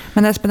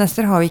 Men Espen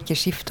Ester har jo ikke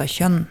skiftet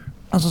kjønn.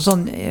 Altså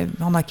sånn,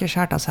 han har ikke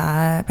skjert av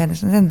seg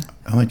penisen sin.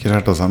 Han har ikke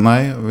skjert av seg,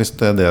 nei. Hvis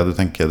det det du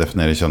tenker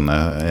definerer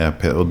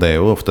kjønnet, og det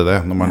jo ofte det,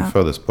 når man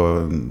fødes på,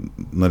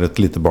 når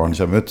et lite barn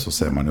kommer ut, så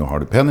ser man jo,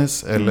 har du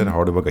penis, eller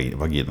har du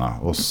vagina,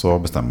 og så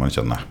bestemmer man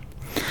kjønnet.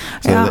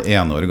 Så det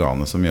ene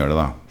organet som gjør det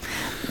da.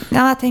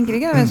 Ja, jeg tenker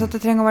ikke at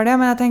det trenger å være det,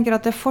 men jeg tenker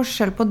at det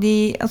forskjell på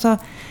de, altså,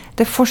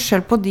 det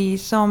forskjell på de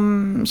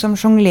som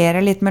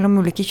jonglerer litt mellom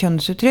ulike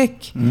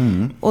kjønnsuttrykk,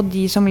 og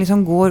de som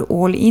liksom går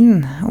all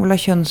in og vil ha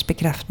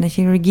kjønnsbekreftende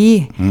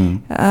kirurgi,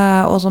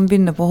 og som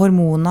begynner på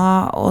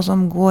hormoner, og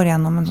som går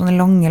gjennom en sånne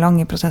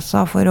lange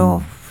prosesser for å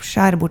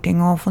skjære bort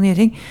ting og få nye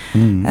ting.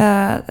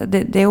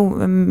 Det jo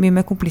mye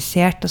mer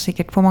komplisert og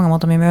sikkert på mange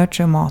måter mye mer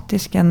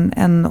traumatisk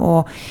enn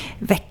å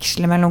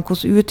veksle mellom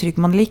hvordan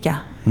uttrykk man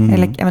liker,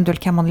 eller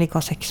eventuelt hvem man liker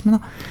å ha sex med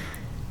da.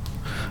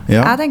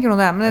 Ja. Jeg tenker noe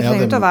det, men det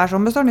trenger ikke å være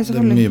sånn bestandig,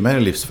 selvfølgelig. Det mye mer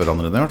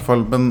livsforandrende i hvert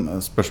fall, men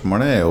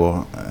spørsmålet jo,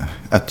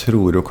 jeg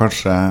tror jo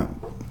kanskje,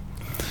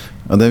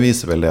 og det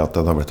viser vel det at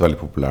det har blitt veldig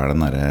populær,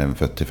 den der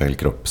Født i feil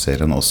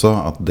kropp-serien også,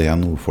 at det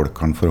noe folk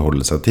kan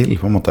forholde seg til,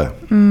 på en måte.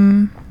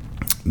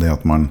 det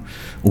at man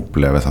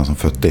opplever seg som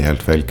født i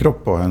helt feil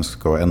kropp og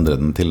ønsker å endre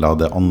den til da,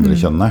 det andre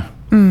kjønnet,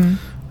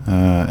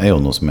 er jo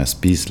noe som er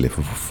spiselig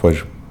for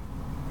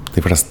de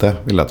fleste,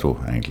 vil jeg tro,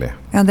 egentlig.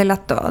 Ja, det er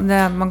lett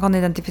man kan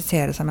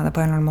identifisere seg med det på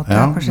en eller annen måte.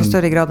 Ja, Kanskje i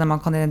større grad enn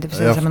man kan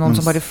identifisere seg med noen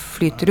som bare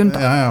flyter rundt.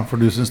 Da. Ja, for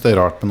du synes det er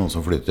rart med noen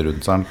som flyter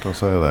rundt, sant? Og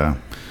så er det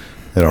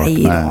rart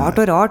Nei, rart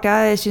og rart.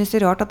 Jeg synes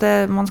det er rart at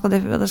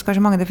det skal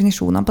ikke mange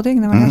definisjoner på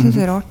ting. Det jeg synes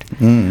det er rart.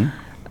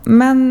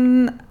 Men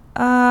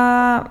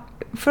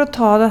for å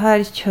ta det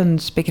her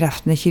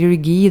kjønnsbekreftende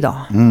kirurgi da,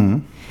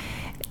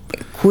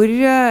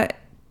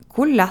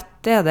 hvor lett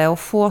er det å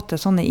få til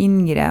sånne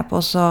inngrep,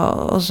 og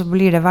så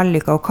blir det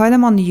vellykket? Og hva er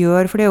det man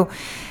gjør? For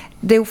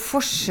det er jo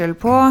forskjell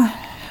på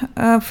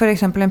for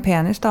eksempel en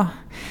penis da.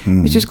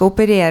 Hvis du skal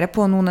operere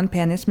på noen en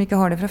penis som ikke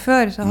har det fra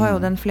før, så har jo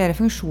den flere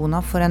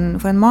funksjoner for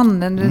en mann.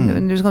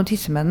 Du skal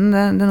tisse med den,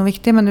 det er noe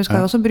viktig, men du skal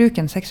jo også bruke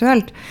den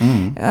seksuelt.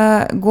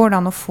 Går det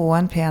an å få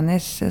en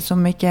penis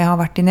som ikke har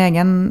vært din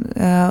egen,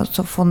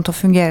 så få den til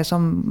å fungere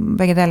som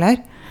begge deler?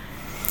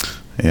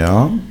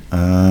 Ja,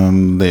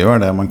 det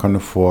gjør det. Man kan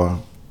jo få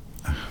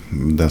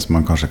det som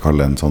man kanskje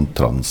kaller en sånn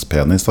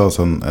transpenis, da,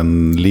 altså en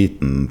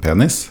liten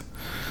penis,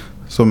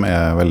 som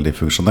er veldig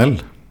funksjonell.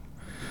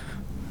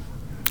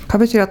 Hva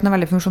betyr at den er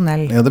veldig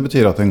funksjonell? Ja, det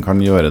betyr at den kan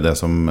gjøre det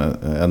som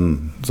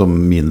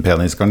min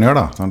penis kan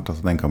gjøre da, sant?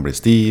 Altså, den kan bli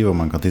stiv, og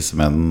man kan tisse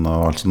med den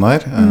og alt sånt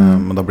der,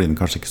 men da blir den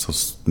kanskje ikke så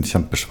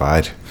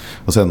kjempesvær.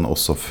 Og så er den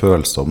også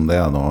følsom, det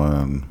er noe,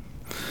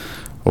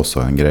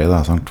 også en greie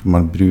da, sant?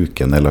 Man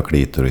bruker en del av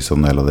klitoris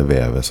og en del av det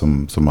vevet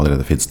som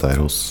allerede finnes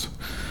der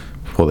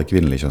på det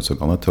kvinnelige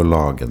kjønnsorganet til å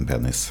lage en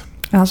penis.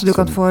 Ja, så du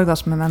kan få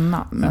orgasme med den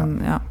da, men,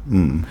 ja.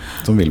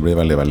 Som vil bli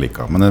veldig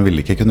vellykket, men den vil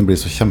ikke kunne bli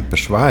så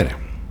kjempesvær.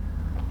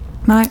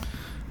 Nei.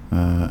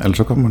 Eller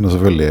så kan man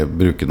selvfølgelig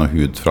bruke noe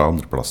hud fra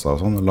andre plasser og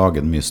sånn, og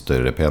lage en mye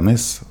større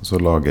penis. Så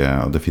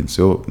det finnes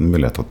jo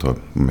muligheter til å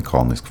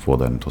mekanisk få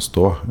den til å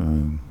stå,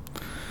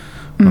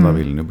 men da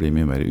vil den jo bli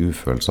mye mer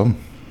ufølsom.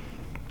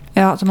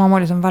 Ja, så man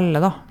må liksom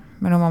velge da,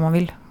 mellom hva man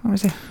vil, kan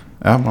vi si.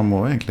 Ja, man må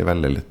egentlig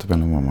velge litt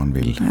mellom hva man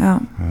vil. Ja.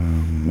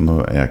 Men nå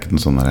er jeg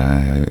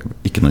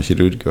ikke noen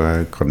kirurg, og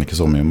jeg kan ikke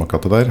så mye om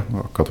akkurat det der,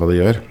 akkurat hva de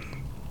gjør.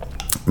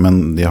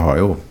 Men de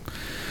har jo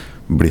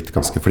blitt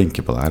ganske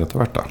flinke på det her etter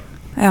hvert da.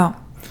 Ja.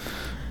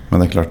 Men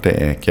det er klart, det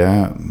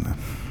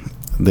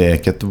er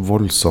ikke et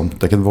voldsomt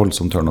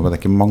turnover, det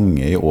er ikke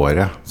mange i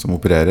året som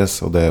opereres,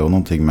 og det er jo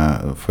noen ting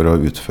med, for å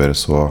utføre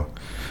så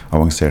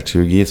avansert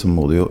kirurgi, så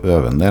må du jo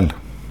øve en del.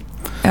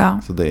 Ja.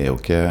 Så det er jo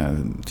ikke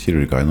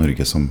kirurger i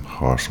Norge som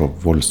har så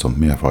voldsomt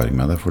mye erfaring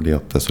med det, fordi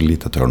at det er så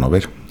lite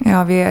turnover.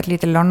 Ja, vi er et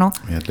lite land nå.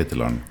 Vi er et lite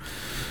land.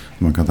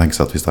 Man kan tenke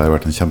seg at hvis det har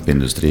vært en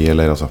kjempeindustri,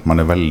 eller altså, man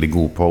er veldig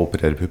god på å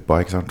operere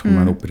pupper, ikke sant?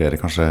 Man opererer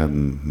kanskje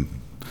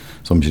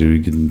som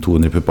kirurg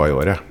 200 pupper i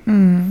året.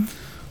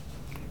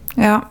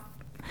 Ja,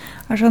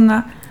 jeg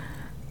skjønner.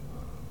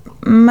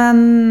 Men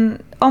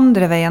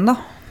andre veien da,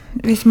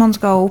 hvis man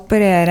skal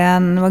operere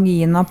en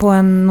vagina på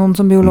noen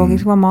som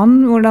biologisk var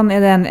mann, hvordan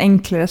er det en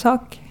enklere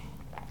sak?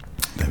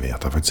 Det vet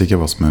jeg faktisk ikke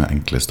hva som er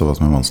enklest og hva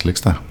som er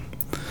vanskeligst det.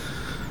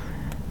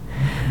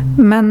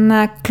 Men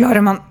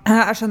klarer man,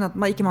 jeg skjønner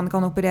at man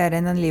kan operere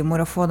inn en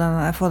livmor og få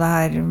det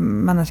her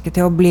mennesket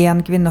til å bli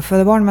en kvinne og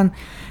føde barn,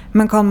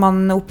 men kan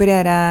man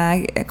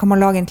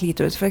lage en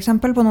klitoris for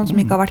eksempel på noen som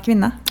ikke har vært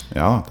kvinne?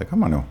 Ja, det kan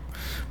man jo.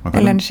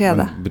 Eller en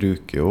skjede. Man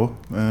bruker jo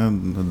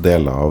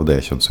deler av det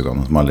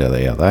kjønnsorganet som allerede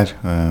er der,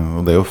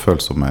 og det er jo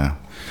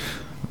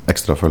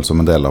ekstra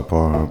følsomme deler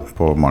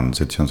på mannen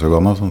sitt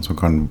kjønnsorgan, sånn som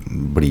kan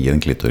bli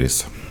en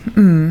klitoris.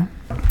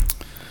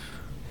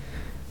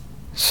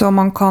 Så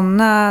man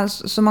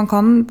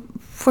kan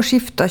få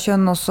skiftet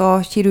kjønn også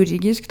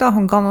kirurgisk da.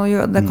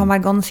 Det kan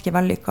være ganske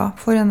vellykket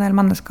for en del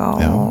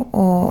mennesker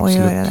å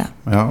gjøre det.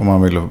 Ja, og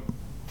man vil jo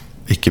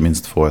ikke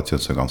minst få et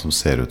kjønnsorgan som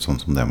ser ut sånn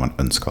som det man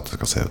ønsker at det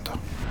skal se ut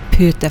da.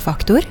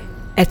 Putefaktor,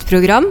 et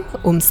program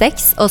om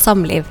sex og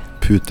samliv.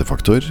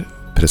 Putefaktor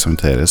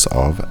presenteres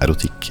av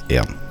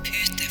Erotikk1.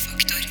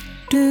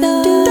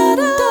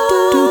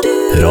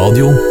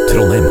 Radio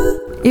Trondheim.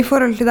 I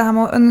forhold til det her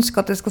med å ønske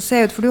at det skal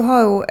se ut, for du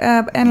har jo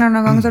en eller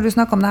annen gang så har du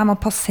snakket om det her med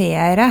å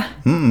passere.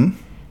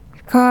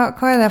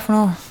 Hva er det for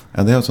noe?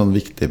 Ja, det er jo et sånn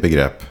viktig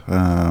begrep.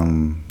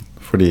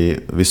 Fordi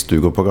hvis du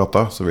går på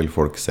gata, så vil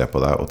folk se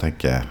på deg og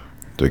tenke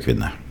du er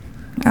kvinne.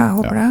 Ja, jeg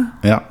håper det.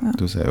 Ja,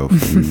 du ser jo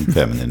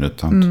feminin ut,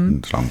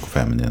 slank og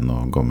feminin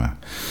og går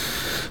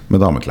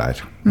med dameklær.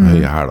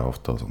 Høye hæler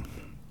ofte og sånn.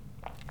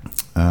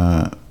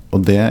 Og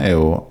det er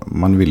jo,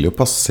 man vil jo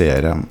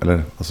passere,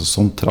 eller altså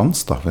som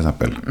trans da, for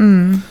eksempel,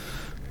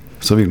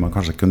 så vil man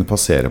kanskje kunne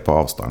passere på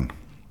avstand.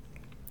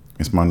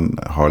 Hvis man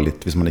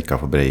ikke har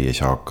for breie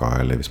kjaker,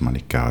 eller hvis man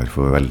ikke har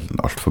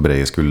alt for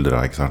breie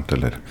skuldre, ikke sant,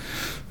 eller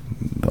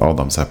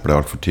adamseple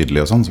er alt for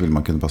tydelig og sånn, så vil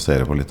man kunne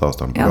passere på litt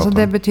avstand på gata. Ja, så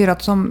det betyr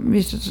at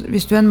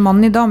hvis du er en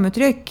mann i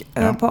dameuttrykk,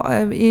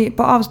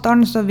 på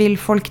avstand så vil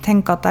folk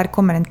tenke at der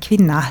kommer en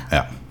kvinne.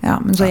 Ja,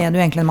 men så er du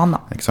egentlig en mann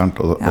da. Ikke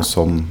sant,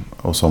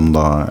 og som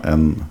da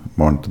en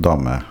mann til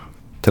dame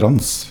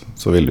trans,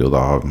 så vil du jo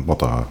da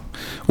måtte ha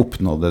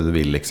oppnådd det du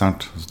vil, ikke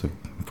sant? Så du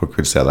folk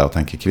vil se deg og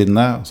tenke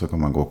kvinne, og så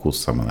kan man gå og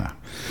kose seg med det.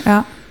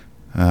 Ja.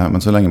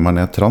 Men så lenge man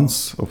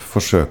trans og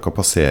forsøker å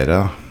passere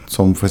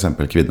som for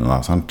eksempel kvinne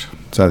da, sant?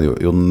 Så det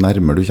jo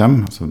nærmere du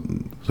kommer, så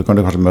kan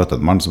du kanskje møte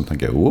en mann som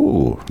tenker,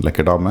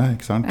 lekker dame,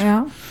 ikke sant?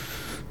 Ja.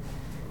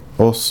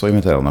 Og så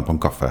inviterer han deg på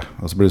en kaffe,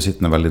 og så blir du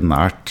sittende veldig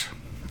nært.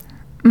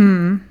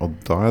 Og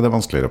da det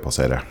vanskeligere å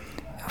passere.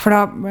 For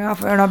da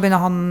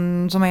begynner han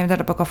som er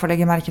invitert på kaffe å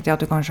legge merke til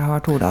at du kanskje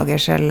har 2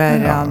 dagers,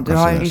 eller du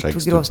har litt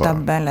for grov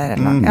stemme,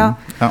 eller noe.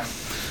 Ja.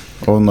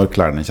 Og når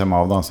klærne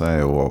kommer av da, så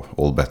jo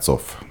all bets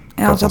off.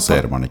 Da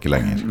passerer man ikke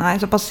lenger. Nei,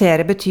 så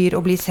passere betyr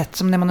å bli sett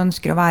som det man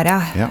ønsker å være.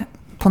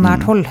 På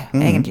nært hold,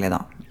 egentlig da.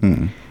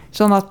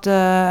 Sånn at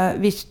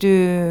hvis du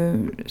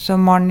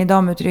som mann i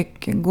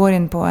dameuttrykk går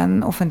inn på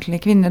en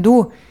offentlig kvinnedo,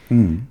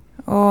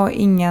 og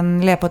ingen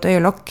ler på et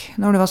øyelokk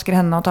når du vasker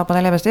hendene og tar på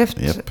deg leppestift,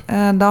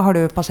 da har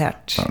du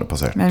passert.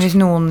 Men hvis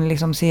noen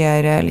liksom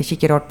sier, eller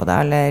kikker rart på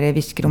deg, eller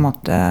visker om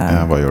at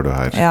hva gjør du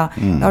her?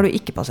 Da har du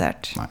ikke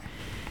passert. Nei.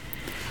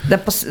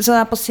 Så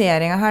den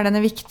passeringen her, den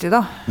er viktig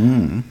da.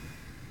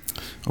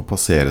 Å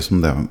passere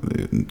som det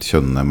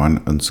kjønnet man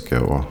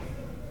ønsker å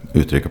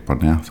uttrykke på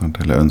det,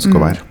 eller ønsker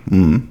å være.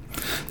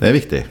 Det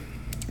viktig.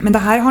 Men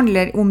det her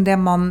handler om det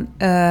man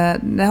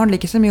det handler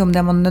ikke så mye om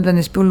det man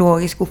nødvendigvis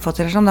biologisk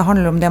oppfatter det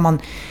handler om det man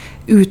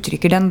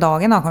uttrykker den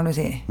dagen da, kan du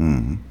si.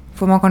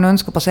 For man kan jo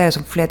ønske å passere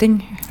som flere ting,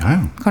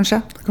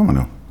 kanskje. Det kan man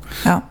jo.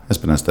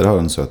 Espen Ester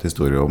har en søt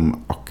historie om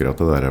akkurat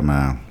det der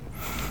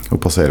med å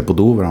passere på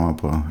do, hvor han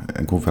var på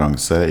en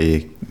konferanse i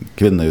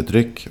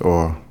kvinneuttrykk,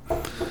 og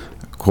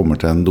kommer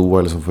til en do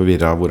og liksom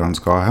forvirret hvor han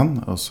skal hen,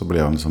 og så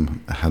blir han liksom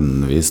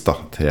henvist da,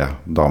 til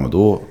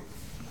damedo,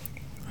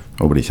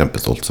 og blir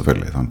kjempestolt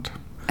selvfølgelig, sant?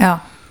 Ja,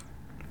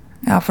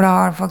 for da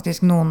har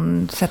faktisk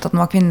noen sett at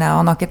han var kvinne, og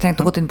han har ikke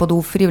trengt å gå inn på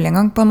do frivillig en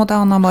gang, på en måte.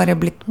 Han har bare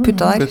blitt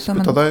puttet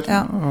der.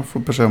 Og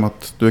får beskjed om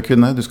at du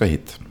kvinne, du skal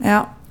hit.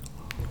 Ja.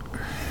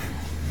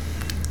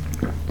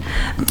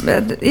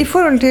 I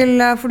forhold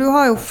til, for du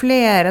har jo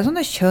flere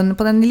sånne kjønn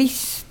på den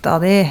lista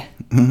di.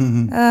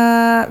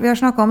 Vi har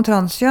snakket om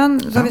transkjønn,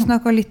 så har vi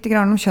snakket litt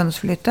om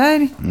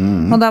kjønnsflytter,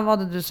 og der var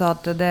det du sa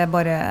at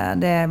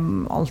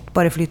alt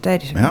bare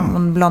flytter.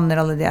 Man blander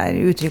alle de her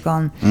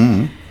uttrykkene.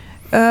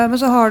 Men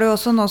så har du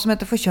også noe som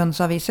heter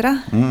forkjønnsavisere.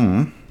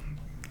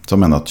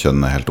 Som mener at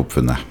kjønn er helt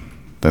oppfunnet.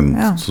 Det er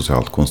en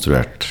sosialt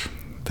konstruert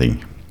ting.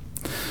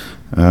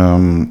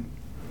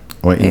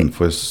 Og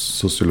innenfor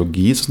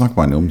sosiologi så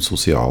snakker man jo om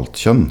sosialt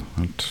kjønn.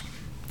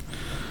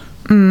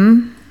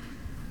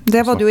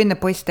 Det var du jo inne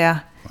på i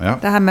sted.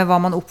 Det her med hva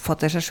man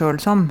oppfatter seg selv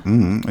som.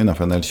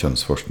 Innenfor en del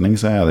kjønnsforskning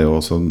så det jo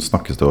også,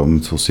 snakkes det om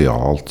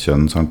sosialt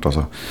kjønn, sant?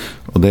 Altså,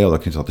 og det jo da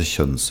knyttet til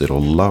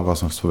kjønnsroller, hva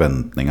slags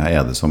forventninger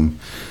det som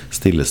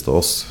stilles til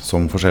oss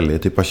som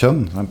forskjellige typer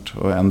kjønn, sant?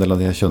 Og en del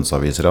av de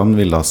kjønnsaviserne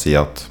vil da si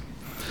at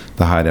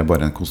det her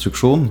bare en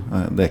konstruksjon,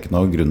 det ikke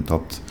noe grunn til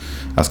at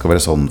jeg skal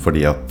være sånn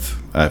fordi at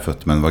jeg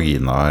født med en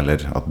vagina,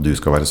 eller at du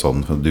skal være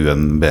sånn for du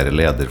en bedre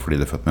leder fordi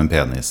du født med en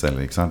penis,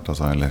 eller, ikke sant?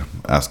 Altså, eller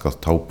jeg skal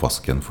ta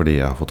oppvasken fordi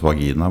jeg har fått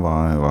vagina,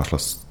 hva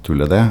slags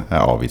tull det? Jeg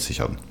avviser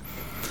kjønn.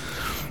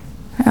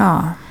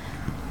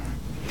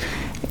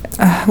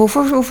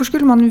 Hvorfor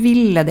skulle man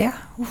ville det?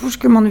 Hvorfor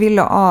skulle man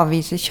ville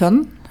avvise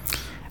kjønn?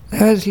 Det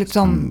høres litt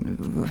sånn,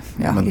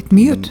 litt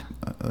mye ut.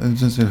 Jeg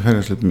synes det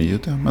høres litt mye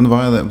ut, Men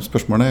hva det?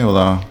 Spørsmålet jo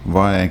da,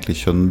 hva egentlig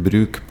kjønn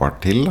brukbart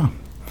til da?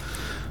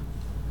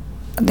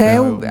 Det er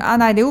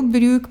jo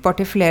brukbart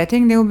til flere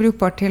ting. Det er jo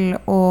brukbart til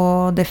å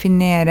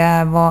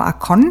definere hva jeg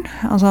kan,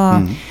 altså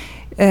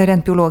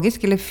rent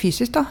biologisk eller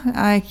fysisk da.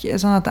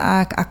 Sånn at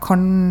jeg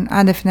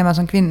definerer meg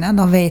som kvinne,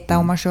 da vet jeg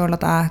om meg selv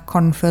at jeg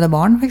kan føde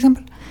barn, for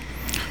eksempel.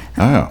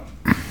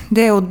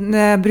 Det er jo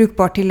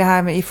brukbart til det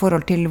her i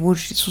forhold til hvor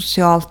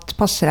sosialt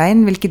passer jeg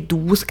inn, hvilke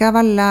do skal jeg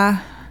velge.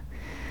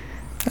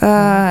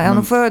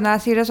 Når jeg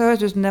sier det så høres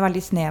det ut som det er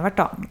veldig snevert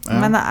da.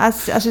 Men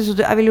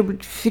jeg vil jo bli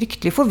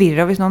fryktelig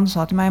forvirret hvis noen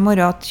sa til meg i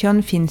morgen at kjønn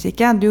finnes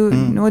ikke.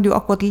 Nå er du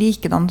akkurat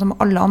likedan som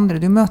alle andre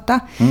du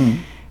møter.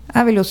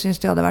 Jeg vil jo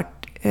synes det hadde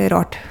vært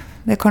rart.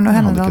 Det kan jo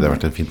hende hadde ikke det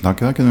vært et fint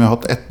tanke da? Kunne vi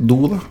hatt ett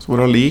do da, som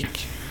var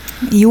lik?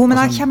 Jo, men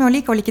jeg kommer jo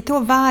likevel ikke til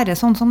å være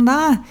sånn som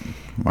deg.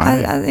 Nei,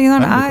 du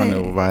kan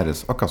jo være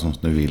akkurat sånn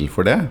som du vil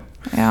for det.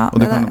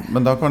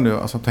 Men da kan du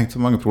tenk så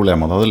mange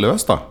problemer det hadde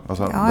løst da. Det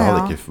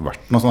hadde ikke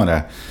vært noen sånne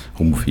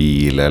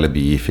homofile eller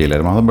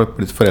bifile, man hadde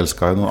blitt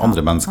forelsket i noen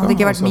andre mennesker. Det hadde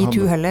ikke vært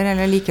MeToo heller,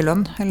 eller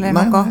likelønn eller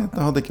nei,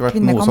 det hadde ikke vært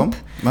noe sånn.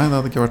 Nei, det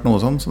hadde ikke vært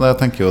noe sånn. Så jeg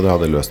tenker jo det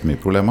hadde løst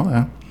mye problemer,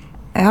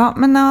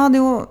 men jeg hadde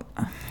jo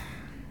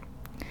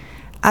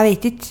jeg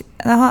vet ikke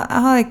jeg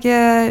hadde ikke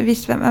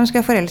visst hvem skal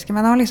jeg forelske,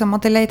 men jeg har liksom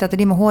måttet lete etter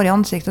de med hår i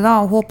ansiktet da,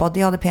 og håpe at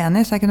de hadde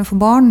penis, så jeg kunne få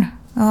barn.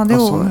 Jeg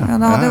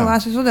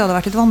synes jo det hadde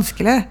vært litt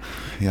vanskelig.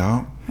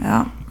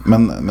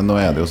 Men nå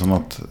det jo sånn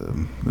at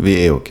vi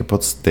jo ikke på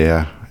et sted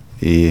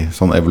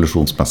sånn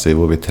evolusjonsmessig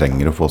hvor vi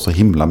trenger å få så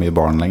himla mye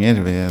barn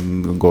lenger. Vi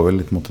går vel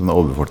litt mot en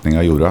overbefolkning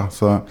av jorda.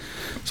 Så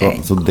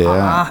det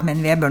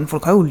men Vebjørn,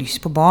 folk har jo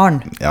lyst på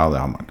barn. Ja, det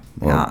har man.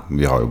 Og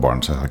vi har jo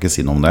barn, så jeg skal ikke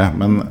si noe om det.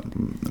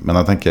 Men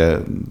jeg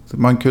tenker,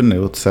 man kunne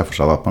jo se for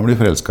seg at man blir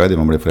forelsket i de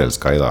man blir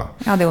forelsket i da.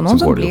 Ja, det er jo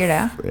noen som blir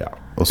det. Ja.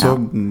 Og så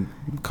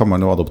kan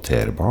man jo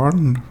adoptere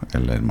barn,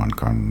 eller man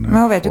kan... Men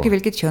man vet jo ikke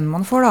hvilket kjønn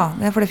man får da,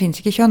 for det finnes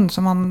ikke kjønn,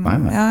 så man...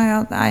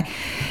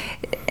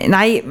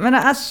 Nei, men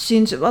jeg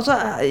synes, altså,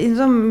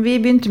 som vi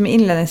begynte med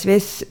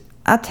innledningsvis,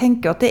 jeg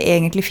tenker at det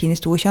egentlig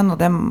finnes to kjønn, og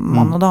det er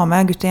mann og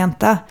dame, gutt og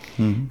jente.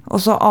 Og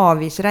så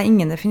avviser jeg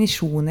ingen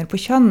definisjoner på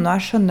kjønn, og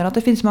jeg skjønner at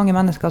det finnes mange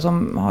mennesker som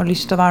har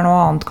lyst til å være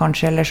noe annet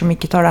kanskje, eller som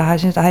ikke tar det her,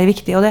 synes det her er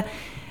viktig, og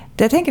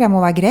det tenker jeg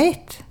må være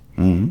greit.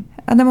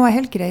 Det må være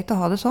helt greit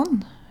å ha det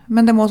sånn.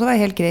 Men det må også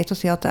være helt greit å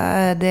si at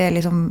det er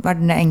liksom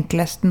verden er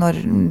enklest når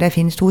det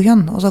finnes to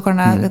kjønn, og så kan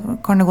det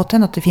godt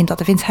hende at det er fint at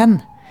det finnes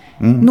hen.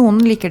 Noen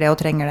liker det og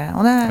trenger det,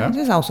 og det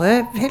synes jeg også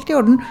er helt i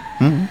orden.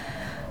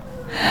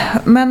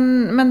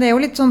 Men det er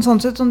jo litt sånn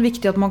sett sånn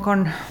viktig at man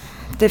kan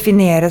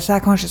definere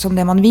seg kanskje som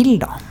det man vil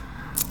da.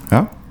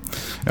 Ja,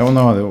 og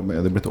nå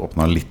er det blitt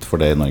åpnet litt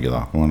for det i Norge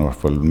da. Man har i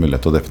hvert fall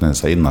mulighet til å definere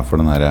seg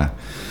innenfor den her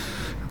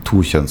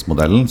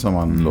tokjønnsmodellen, så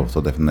man har lov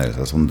til å definere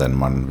seg som den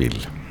man vil.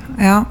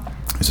 Ja.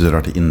 Hvis du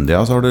drar til India,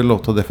 så har du lov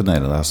til å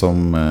definere deg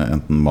som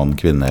enten mann,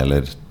 kvinne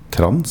eller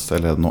trans,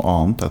 eller noe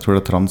annet. Jeg tror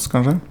det er trans,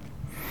 kanskje.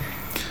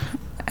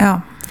 Ja.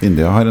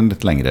 India har en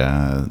litt lengre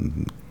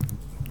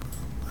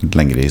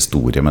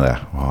historie med det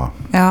å ha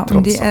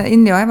trans.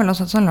 India er vel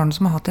også et sånt land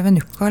som har hatt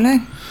evenukka,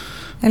 eller?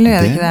 Eller er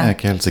det ikke det? Det er jeg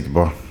ikke helt sikker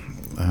på.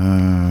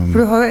 For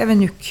du har jo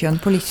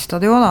evenukkjønn på lista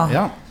di også, da.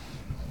 Ja.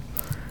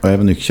 Og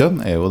evenukkjønn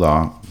er jo da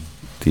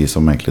de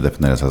som egentlig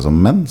definerer seg som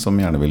menn, som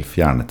gjerne vil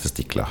fjerne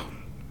testikler.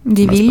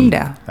 De vil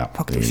det,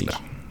 faktisk. De vil det.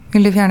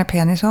 Vil de fjerne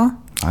penis også?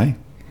 Nei,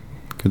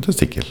 kun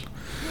testikkel.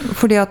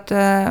 Fordi at,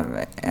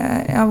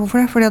 hvorfor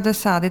det? Fordi at det er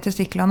sæd i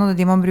testiklene, og det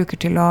er de man bruker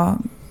til å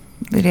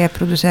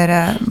reprodusere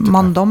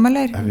manndom,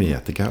 eller? Jeg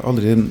vet ikke, jeg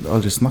har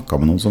aldri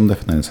snakket med noen som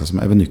definerer seg som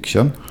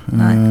evenukkjønn.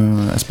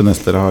 Espen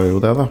Ester har jo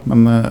det da,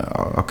 men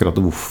akkurat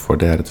hvorfor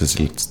det er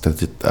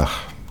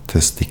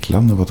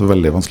testiklene, det var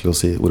veldig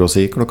vanskelig ord å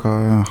si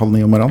 8:30 om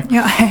morgenen.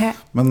 Ja.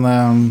 Men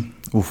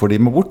hvorfor de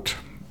må bort,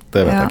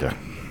 det vet jeg ikke.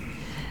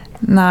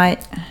 Nei,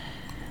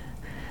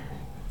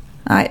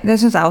 det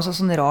synes jeg også er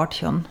sånn rart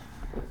kjønn.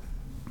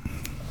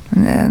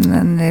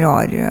 En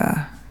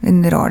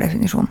rar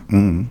definisjon.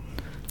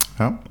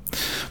 Ja,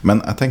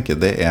 men jeg tenker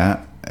det er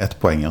et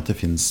poeng at det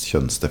finnes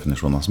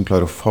kjønnsdefinisjoner som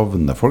klarer å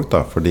favne folk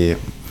da, fordi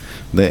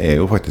det er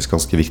jo faktisk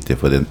ganske viktig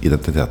for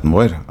identiteten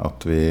vår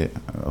at vi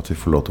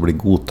får lov til å bli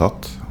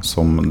godtatt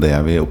som det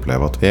vi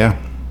opplever at vi er.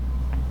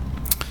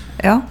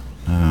 Ja.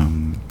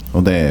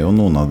 Og det er jo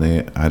noen av de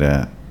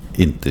her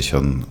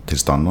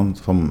interkjønn-tilstandene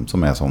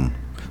som er sånn,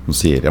 som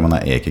sier, ja, men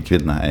jeg er ikke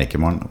kvinne, jeg er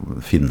ikke mann,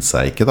 finnes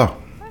jeg ikke da?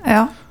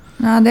 Ja.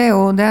 Ja, det er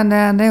jo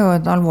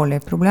et alvorlig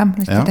problem,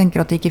 hvis du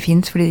tenker at det ikke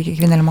finnes fordi det ikke er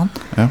kvinne eller mann.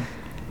 Ja.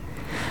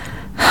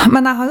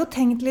 Men jeg har jo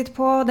tenkt litt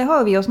på, det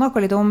har vi jo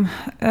snakket litt om,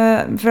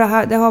 for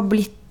det har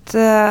blitt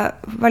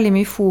veldig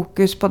mye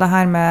fokus på det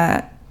her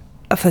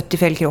med født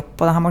i feil kropp,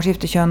 og det her med å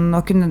skifte kjønn,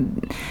 og kunne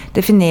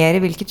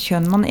definere hvilket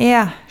kjønn man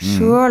er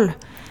selv.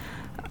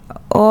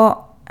 Og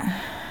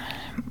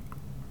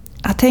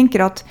jeg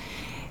tenker at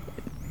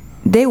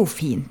det er jo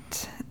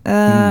fint.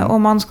 Og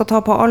man skal ta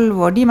på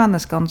alvor de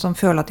menneskene som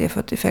føler at de er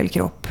født i feil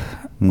kropp.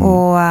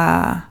 Og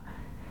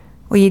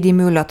gi de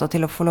muligheter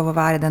til å få lov å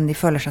være den de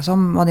føler seg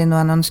som, hva de nå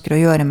ønsker å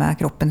gjøre med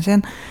kroppen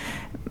sin.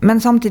 Men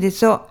samtidig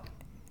så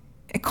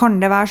kan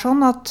det være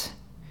sånn at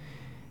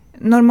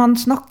når man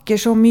snakker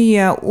så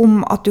mye om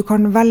at du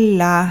kan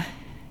velge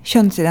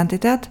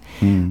kjønnsidentitet,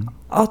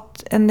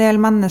 at en del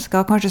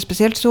mennesker, kanskje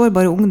spesielt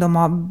sårbare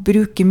ungdommer,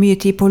 bruker mye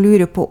tid på å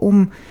lure på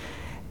om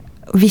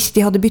hvis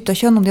de hadde byttet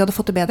kjønn, om de hadde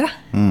fått det bedre.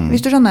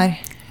 Hvis du skjønner.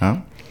 Ja.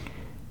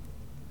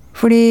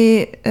 Fordi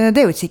det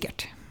er jo ikke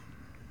sikkert.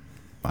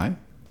 Nei.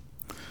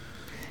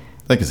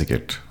 Det er ikke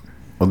sikkert.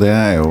 Og det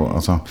er jo,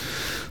 altså,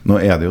 nå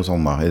er det jo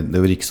sånn da, det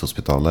er jo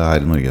Rikshospitalet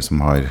her i Norge som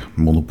har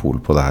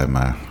monopol på det her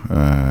med,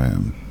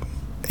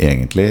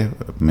 egentlig,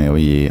 med å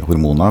gi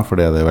hormoner, for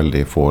det er det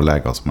veldig få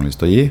leger som har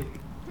lyst til å gi.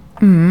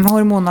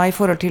 Hormoner i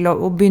forhold til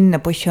å begynne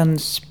på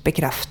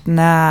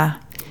kjønnsbekreftende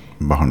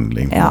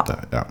behandling, på en måte,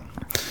 ja.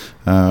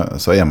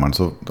 Så er man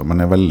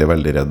er veldig,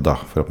 veldig redd da,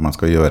 for at man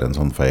skal gjøre en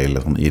sånn feil,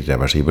 en sånn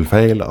irreversibel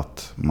feil,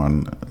 at man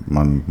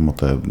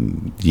måtte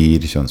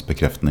gir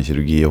kjønnsbekreftende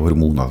kirurgi og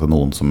hormoner til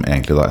noen som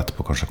egentlig da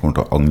etterpå kanskje kommer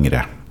til å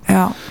angre.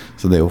 Ja.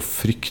 Så det er jo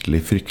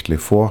fryktelig, fryktelig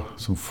få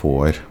som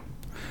får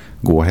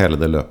gå hele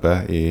det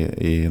løpet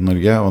i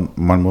Norge, og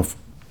man må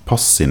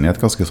passe inn i et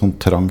ganske sånn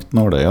trangt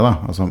nåløye da.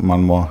 Altså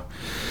man må,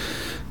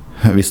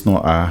 hvis nå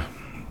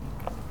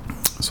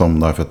som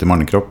da er født i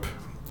mannekropp,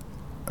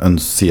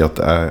 sier at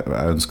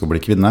jeg ønsker å bli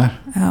kvinne,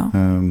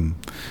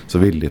 så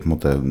vil de på en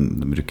måte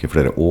bruke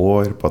flere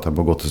år på at jeg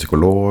må gå til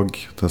psykolog,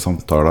 til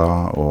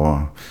samtaler, og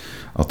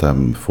at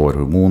de får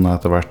hormoner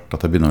etter hvert,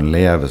 at jeg begynner å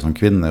leve som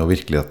kvinne, og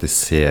virkelig at de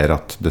ser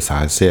at det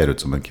her ser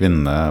ut som en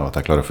kvinne, og at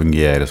jeg klarer å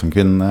fungere som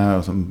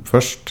kvinne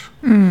først.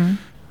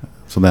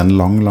 Så det en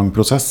lang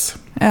prosess,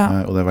 Ja.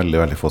 og det veldig,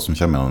 veldig få som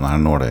kommer gjennom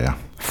denne nåløyet.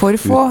 For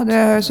få. Det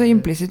høres så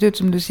implisitt ut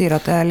som du sier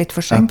at det litt for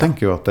Jeg strengt.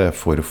 tenker jo at det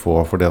for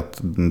få, fordi at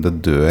det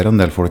dør en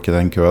del folk i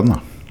den køen. Da.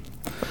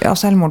 Ja,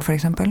 selvmord for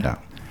eksempel. Ja.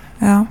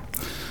 Ja.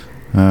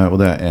 Og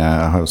jeg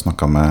har jo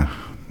snakket med,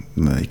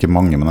 ikke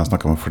mange, men jeg har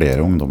snakket med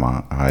flere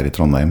ungdommer her i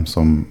Trondheim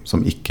som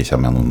ikke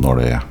kommer gjennom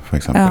nåløyet, for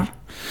eksempel. Ja.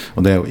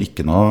 Og det er jo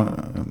ikke noe,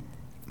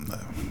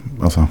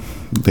 altså,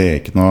 det er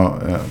ikke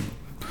noe,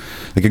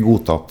 det er ikke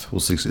godtatt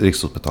hos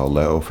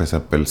Rikshospitalet å for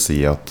eksempel si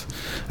at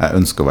jeg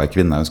ønsker å være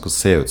kvinne, jeg ønsker å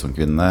se ut som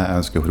kvinne, jeg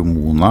ønsker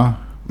hormoner,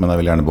 men jeg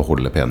vil gjerne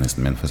beholde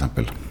penisen min, for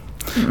eksempel.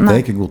 Det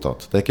er ikke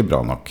godtatt, det er ikke bra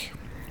nok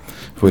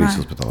for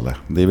Rikshospitalet.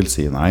 De vil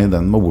si nei,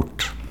 den må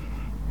bort.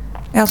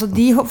 Ja, altså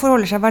de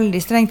forholder seg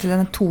veldig strengt til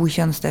denne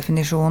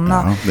tokjønnsdefinisjonen. Da.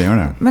 Ja, det gjør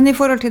det. Men i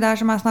forhold til det her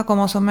som jeg snakket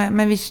om også,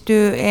 men hvis du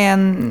er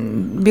en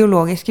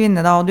biologisk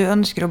kvinne da, og du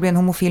ønsker å bli en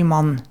homofil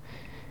mann,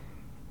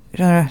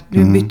 skjønner du? Du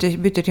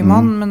bytter til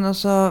mann, men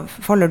så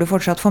faller du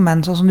fortsatt for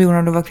menn, sånn som du gjorde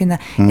når du var kvinne.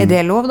 Er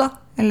det lov da?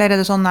 Eller er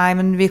det sånn, nei,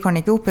 men vi kan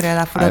ikke operere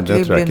deg for Nei, at det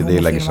vi tror blir jeg en ikke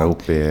de legger homofil seg mann.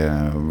 opp i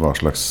hva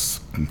slags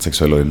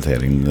seksuell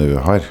orientering du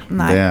har.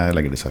 Nei. Det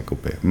legger de seg ikke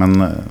opp i. Men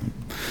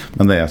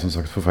det er som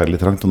sagt forferdelig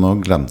trangt, og nå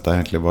glemte jeg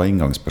egentlig hva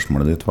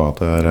inngangsspørsmålet ditt var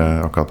til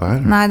akkurat det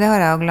her. Nei, det har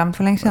jeg jo glemt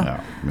for lenge siden. Ja,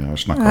 vi har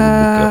snakket om bok,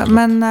 rett og slett.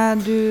 Men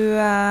du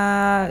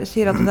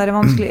sier at det der er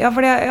vanskelig. Ja,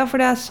 for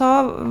det jeg sa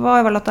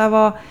var vel at jeg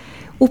var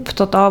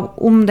opptatt av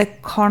om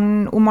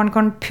man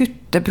kan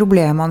putte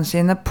problemene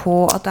sine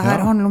på at det her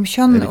Ja, handler om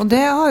kjønn, det er og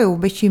det har jo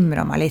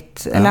bekymret meg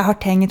litt. Eller jeg har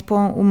tenkt på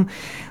om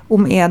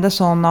er det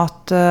sånn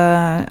at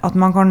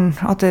man kan,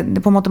 at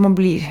det på en måte må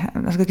bli,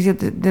 jeg skal ikke si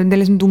at det er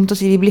liksom dumt å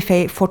si vi blir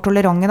for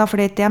tolerante da, for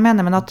det er ikke det jeg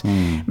mener, men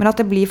at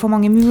det blir for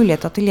mange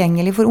muligheter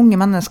tilgjengelig for unge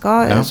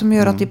mennesker, som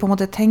gjør at de på en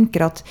måte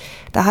tenker at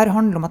det her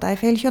handler om at jeg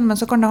er feil kjønn, men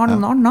så kan det handle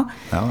om noe annet.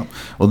 Ja,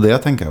 og det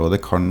tenker jeg jo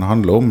det kan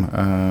handle om,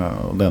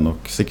 og det er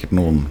nok sikkert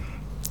noen.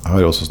 Jeg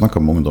har jo også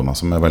snakket med ungdommer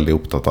som er veldig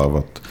opptatt av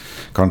at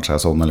kanskje er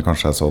sånn, eller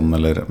kanskje er sånn,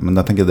 men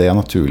jeg tenker det er en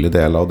naturlig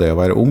del av det å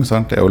være ung,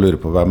 sant? Det er å lure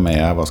på hvem er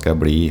jeg, hva skal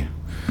jeg bli?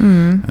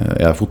 Er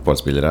jeg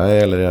fotballspiller,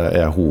 eller er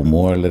jeg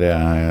homo, eller er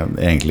jeg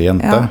egentlig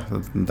jente? Ja.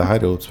 Det her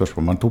er jo et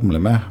spørsmål man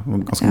tumler med,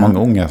 ganske mange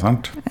unge,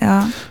 sant?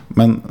 Ja.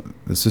 Men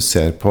hvis du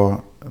ser på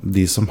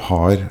de som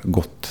har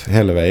gått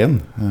hele veien,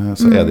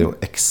 så er det jo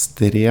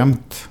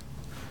ekstremt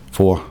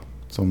få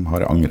som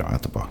har angret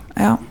etterpå.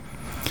 Ja.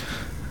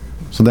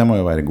 Så det må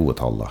jo være gode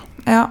tall da.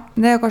 Ja,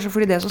 det er kanskje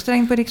fordi det er så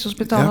strengt på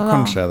Rikshospitalet da. Ja,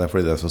 kanskje er det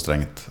fordi det er så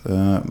strengt.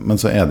 Men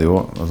så er det jo,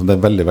 altså det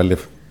er veldig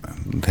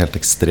helt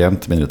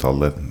ekstremt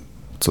mindretall,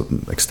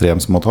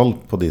 ekstremt små tall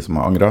på de som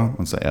har angret,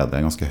 men så er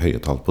det ganske høye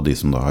tall på de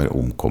som da har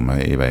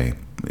omkommet i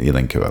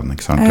den køen,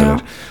 ikke sant? Ja.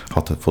 Eller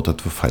fått et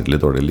forferdelig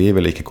dårlig liv,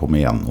 eller ikke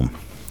kommet igjennom.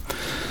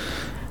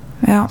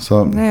 Ja,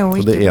 Så det er jo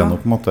ikke det er bra.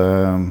 noe på en måte,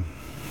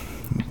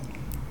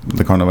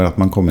 det kan jo være at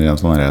man kommer i en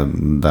sånn her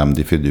damned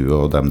if you do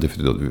og damned if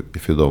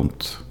you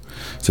don't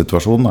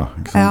situasjon da,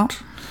 ikke sant?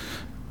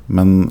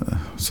 Men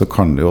så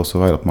kan det jo også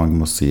være at man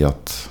må si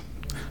at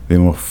vi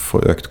må få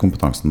økt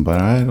kompetansen på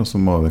det her, og så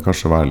må det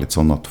kanskje være litt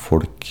sånn at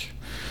folk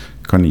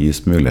kan gis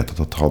mulighet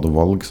til å ta det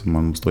valg som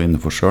man må stå inne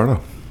for selv da.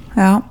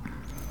 Ja.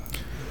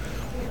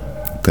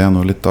 Det er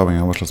noe litt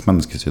avhengig av hva slags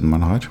menneskesyn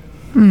man har.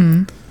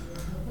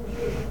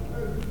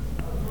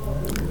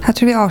 Jeg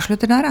tror vi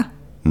avslutter der,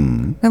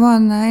 Det var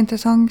en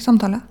interessant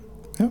samtale.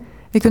 Ja,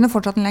 Vi kunne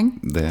fortsatt den lenge.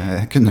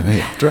 det kunne vi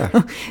gjort, tror jeg.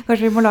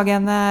 Kanskje vi må lage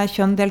en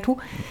kjønn del 2.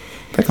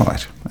 Det kan være.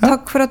 Ja,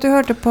 Takk for at du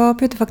hørte på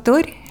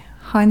Putefaktor.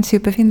 Ha en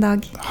superfin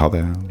dag. ha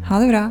det. Ha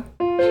det bra.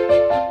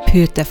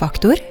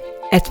 Putefaktor,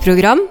 et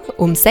program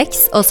om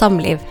sex og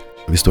samliv.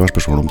 Hvis du har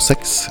spørsmål om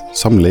sex,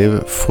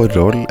 samliv,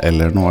 forhold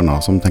eller noe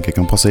annet som tenker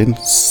kan passe inn,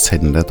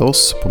 send det til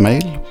oss på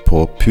mail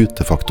på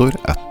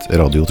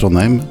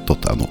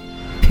putefaktor@radiotrondheim.no.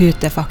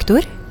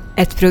 Putefaktor,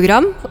 et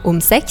program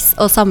om sex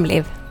og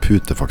samliv.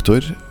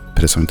 Putefaktor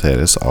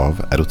presenteres av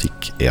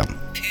Erotikk 1.